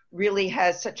routine really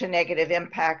has such a negative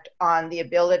impact on the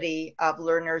ability of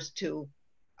learners to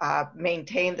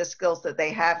maintain the skills that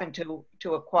they have and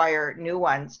to acquire new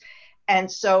ones.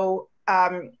 And so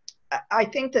I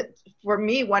think that for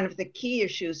me, one of the key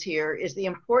issues here is the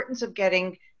importance of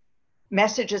getting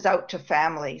messages out to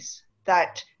families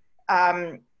that,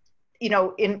 you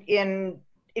know, in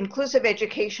inclusive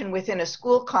education within a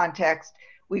school context,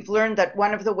 we've learned that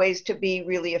one of the ways to be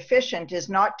really efficient is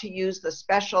not to use the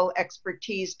special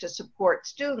expertise to support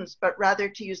students, but rather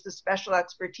to use the special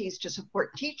expertise to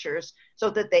support teachers so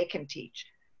that they can teach.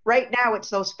 Right now, it's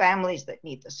those families that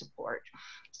need the support.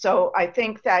 So I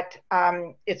think that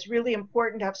it's really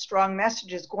important to have strong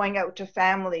messages going out to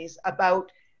families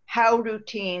about how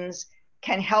routines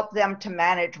can help them to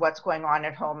manage what's going on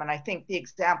at home. And I think the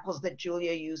examples that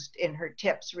Julia used in her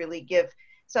tips really give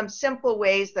some simple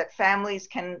ways that families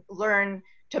can learn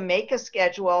to make a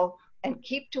schedule and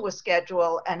keep to a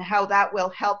schedule, and how that will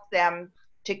help them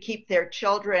to keep their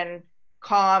children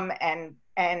calm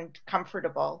and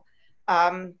comfortable.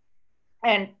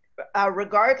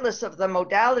 Regardless of the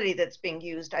modality that's being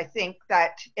used, I think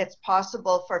that it's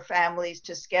possible for families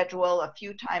to schedule a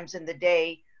few times in the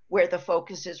day where the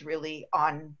focus is really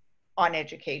on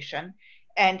education.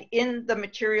 And in the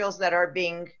materials that are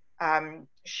being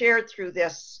shared through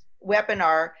this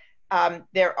webinar,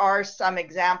 there are some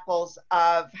examples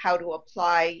of how to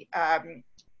apply a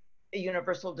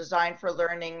universal design for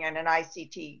learning and an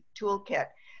ICT toolkit.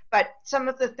 But some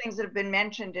of the things that have been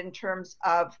mentioned in terms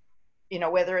of, you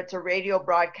know, whether it's a radio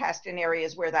broadcast in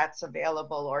areas where that's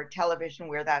available or television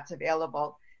where that's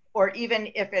available, or even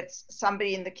if it's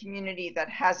somebody in the community that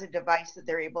has a device that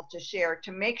they're able to share,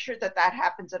 to make sure that that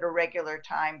happens at a regular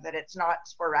time, that it's not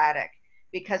sporadic,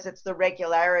 because it's the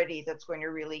regularity that's going to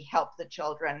really help the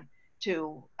children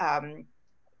to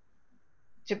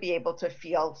be able to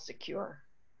feel secure.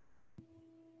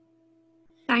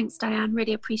 Thanks, Diane.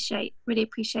 Really appreciate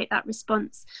that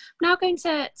response. I'm now going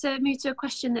to move to a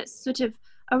question that's sort of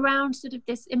around sort of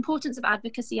this importance of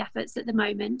advocacy efforts at the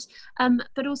moment,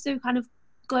 but also kind of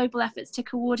global efforts to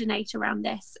coordinate around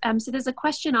this. So there's a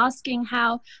question asking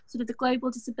how sort of the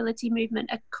global disability movement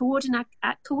are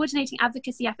coordinating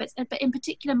advocacy efforts, but in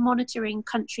particular monitoring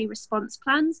country response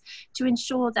plans to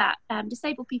ensure that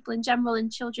disabled people in general and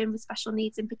children with special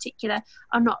needs in particular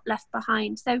are not left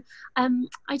behind. So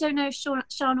I don't know if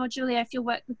Sean or Julia, if you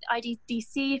work with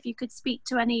IDDC, if you could speak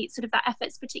to any sort of that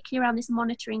efforts, particularly around this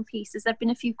monitoring piece, as there have been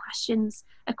a few questions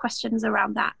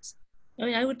around that.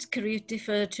 I would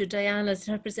defer to Diane as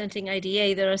representing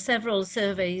IDA. There are several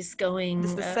surveys going.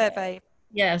 There's the survey.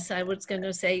 Yes, I was going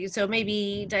to say. So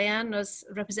maybe Diane as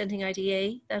representing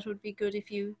IDA, that would be good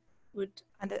if you would.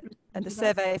 And the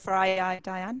survey for II,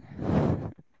 Diane,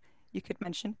 you could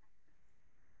mention.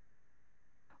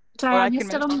 Diane, you're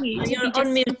still on mute. You're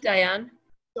on mute, Diane.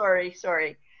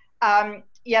 Sorry.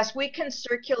 Yes, we can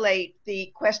circulate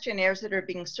the questionnaires that are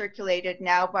being circulated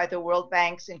now by the World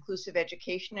Bank's Inclusive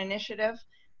Education Initiative.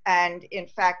 And in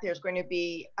fact, there's going to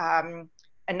be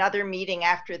another meeting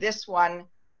after this one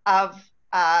of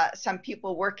some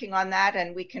people working on that,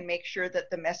 and we can make sure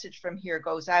that the message from here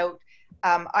goes out.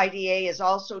 IDA is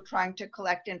also trying to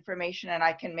collect information, and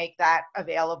I can make that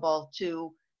available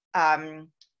to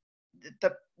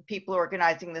the people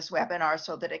organizing this webinar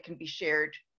so that it can be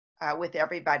shared with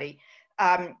everybody.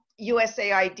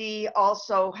 USAID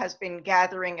also has been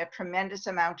gathering a tremendous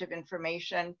amount of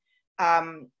information,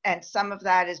 and some of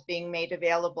that is being made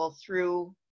available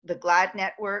through the GLAD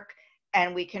network,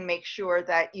 and we can make sure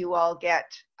that you all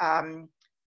get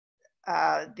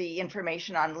the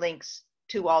information on links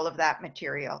to all of that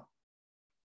material.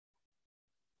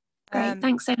 Great,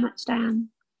 thanks so much, Diane.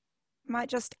 Might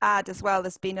just add as well,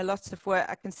 there's been a lot of work.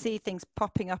 I can see things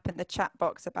popping up in the chat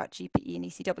box about GPE and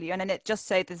ECW, and then it just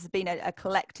so there's been a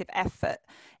collective effort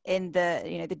in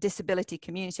the the disability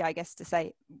community, I guess to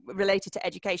say, related to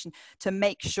education, to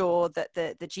make sure that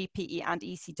the GPE and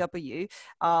ECW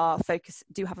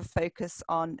do have a focus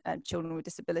on children with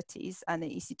disabilities, and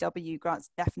the ECW grants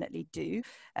definitely do.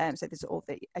 So there's all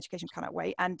the education cannot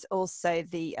wait, and also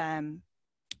the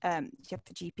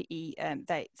the GPE,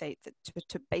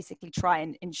 to basically try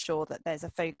and ensure that there's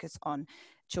a focus on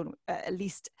children, at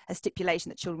least a stipulation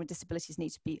that children with disabilities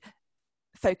need to be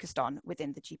focused on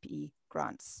within the GPE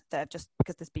grants. They're just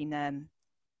because there's been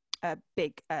a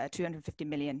big 250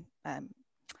 million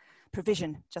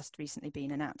provision just recently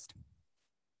being announced.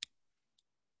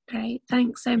 Great,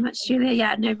 thanks so much, Julia.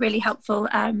 Yeah, no, really helpful.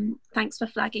 Thanks for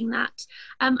flagging that.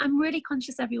 I'm really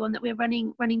conscious, everyone, that we're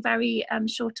running very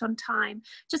short on time.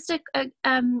 Just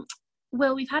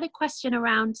Will, we've had a question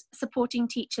around supporting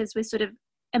teachers with sort of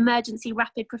emergency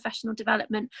rapid professional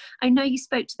development. I know you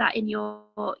spoke to that in your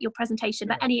presentation,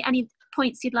 but any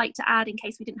points you'd like to add in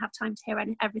case we didn't have time to hear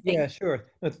everything? Yeah, sure.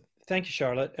 Thank you,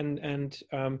 Charlotte. And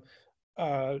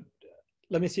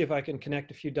let me see if I can connect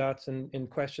a few dots in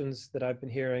questions that I've been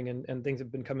hearing and things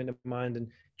have been coming to mind, and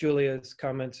Julia's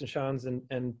comments and Sean's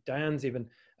and Diane's even.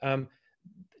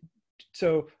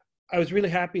 So I was really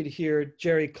happy to hear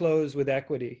Jerry close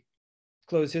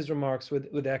his remarks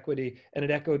with equity, and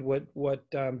it echoed what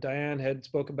Diane had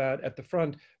spoke about at the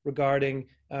front regarding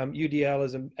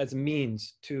UDL as a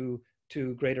means to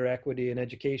greater equity in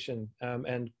education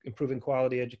and improving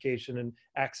quality education and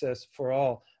access for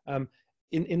all.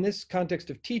 In this context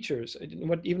of teachers,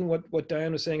 what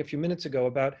Diane was saying a few minutes ago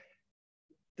about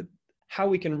how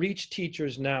we can reach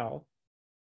teachers now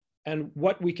and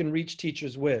what we can reach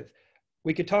teachers with.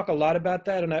 We could talk a lot about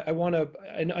that, and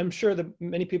I'm sure that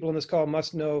many people on this call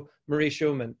must know Marie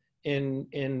Schulman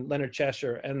in Leonard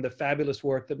Cheshire and the fabulous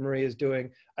work that Marie is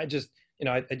doing. I just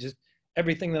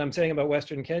everything that I'm saying about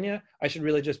Western Kenya, I should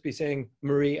really just be saying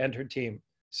Marie and her team.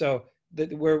 So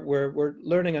we're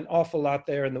learning an awful lot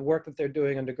there, and the work that they're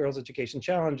doing under Girls Education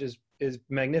Challenge is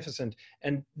magnificent.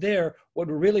 And there, what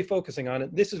we're really focusing on,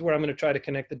 and this is where I'm going to try to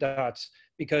connect the dots,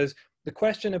 because the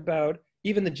question about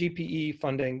even the GPE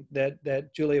funding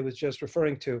that Julia was just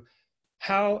referring to,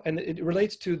 how, and it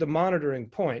relates to the monitoring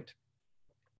point,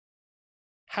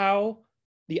 how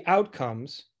the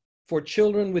outcomes for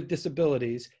children with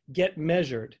disabilities get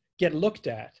measured, get looked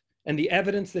at, and the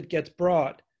evidence that gets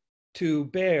brought to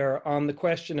bear on the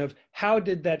question of how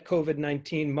did that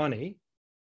COVID-19 money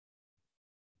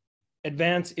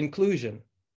advance inclusion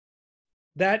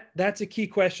that's a key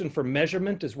question for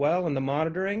measurement as well, and the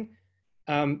monitoring.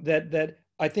 That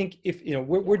I think if, you know,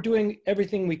 we're doing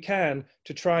everything we can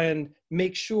to try and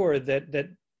make sure that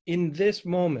in this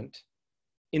moment,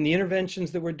 in the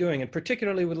interventions that we're doing, and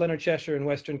particularly with Leonard Cheshire in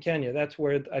Western Kenya, that's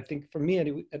where I think, for me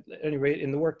at any rate, in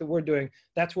the work that we're doing,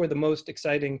 that's where the most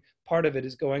exciting part of it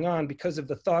is going on, because of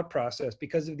the thought process,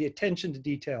 because of the attention to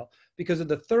detail, because of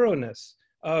the thoroughness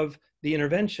of the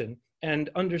intervention, and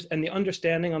the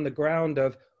understanding on the ground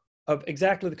of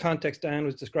exactly the context Diane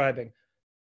was describing.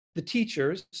 The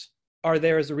teachers are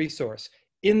there as a resource.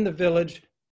 In the village,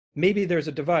 maybe there's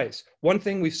a device. One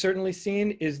thing we've certainly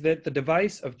seen is that the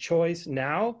device of choice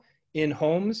now in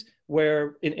homes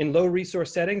where in low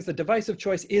resource settings, the device of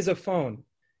choice is a phone.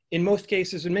 In most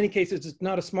cases, in many cases, it's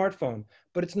not a smartphone,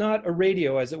 but it's not a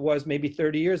radio as it was maybe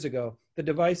 30 years ago. The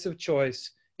device of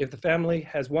choice, if the family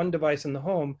has one device in the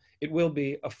home, it will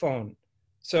be a phone.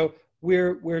 So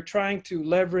we're trying to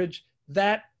leverage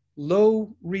that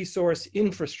low resource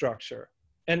infrastructure.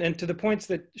 And to the points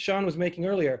that Sean was making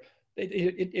earlier,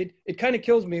 it kind of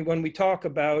kills me when we talk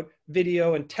about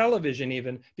video and television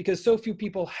even, because so few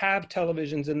people have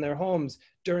televisions in their homes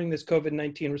during this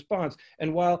COVID-19 response.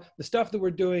 And while the stuff that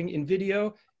we're doing in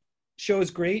video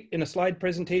shows great in a slide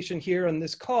presentation here on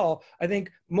this call, I think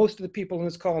most of the people on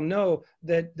this call know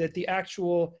that the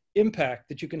actual impact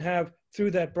that you can have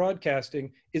through that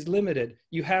broadcasting is limited.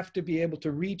 You have to be able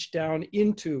to reach down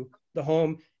into the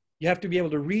home. You have to be able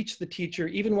to reach the teacher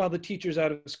even while the teacher's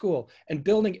out of school, and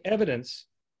building evidence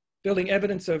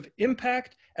of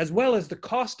impact, as well as the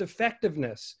cost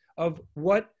effectiveness of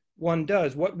what one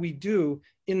does, what we do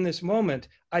in this moment.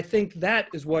 I think that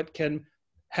is what can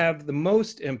have the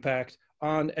most impact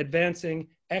on advancing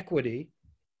equity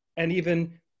and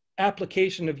even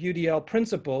application of UDL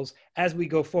principles as we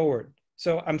go forward.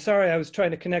 So I'm sorry, I was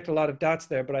trying to connect a lot of dots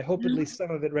there, but I hope at least some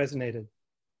of it resonated.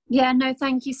 Yeah, no,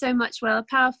 thank you so much, Will.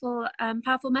 Powerful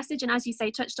message. And as you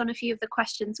say, touched on a few of the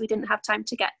questions we didn't have time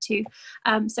to get to.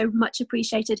 So much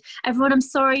appreciated. Everyone, I'm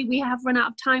sorry, we have run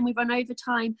out of time. We've run over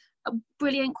time.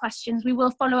 Brilliant questions. We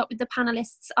will follow up with the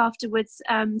panelists afterwards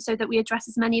so that we address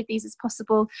as many of these as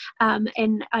possible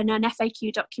in an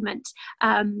FAQ document.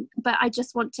 But I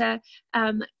just want to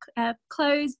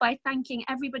close by thanking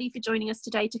everybody for joining us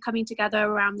today, to coming together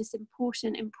around this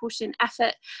important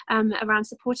effort around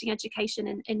supporting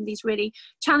education in these really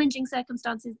challenging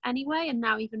circumstances anyway, and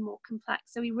now even more complex.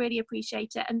 So we really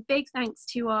appreciate it. And big thanks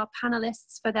to our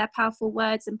panelists for their powerful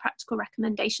words and practical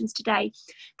recommendations today.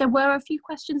 There were a few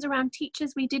questions around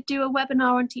teachers. We did do a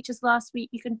webinar on teachers last week.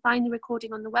 You can find the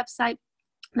recording on the website.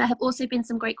 There have also been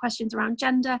some great questions around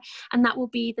gender, and that will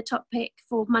be the topic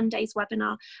for Monday's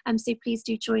webinar. So please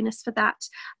do join us for that.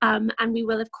 And we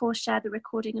will, of course, share the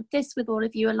recording of this with all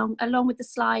of you, along with the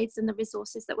slides and the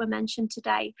resources that were mentioned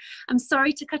today. I'm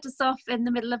sorry to cut us off in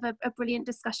the middle of a brilliant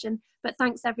discussion, but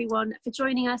thanks everyone for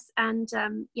joining us. And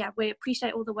yeah, we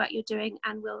appreciate all the work you're doing,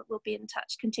 and we'll be in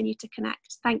touch, continue to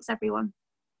connect. Thanks everyone.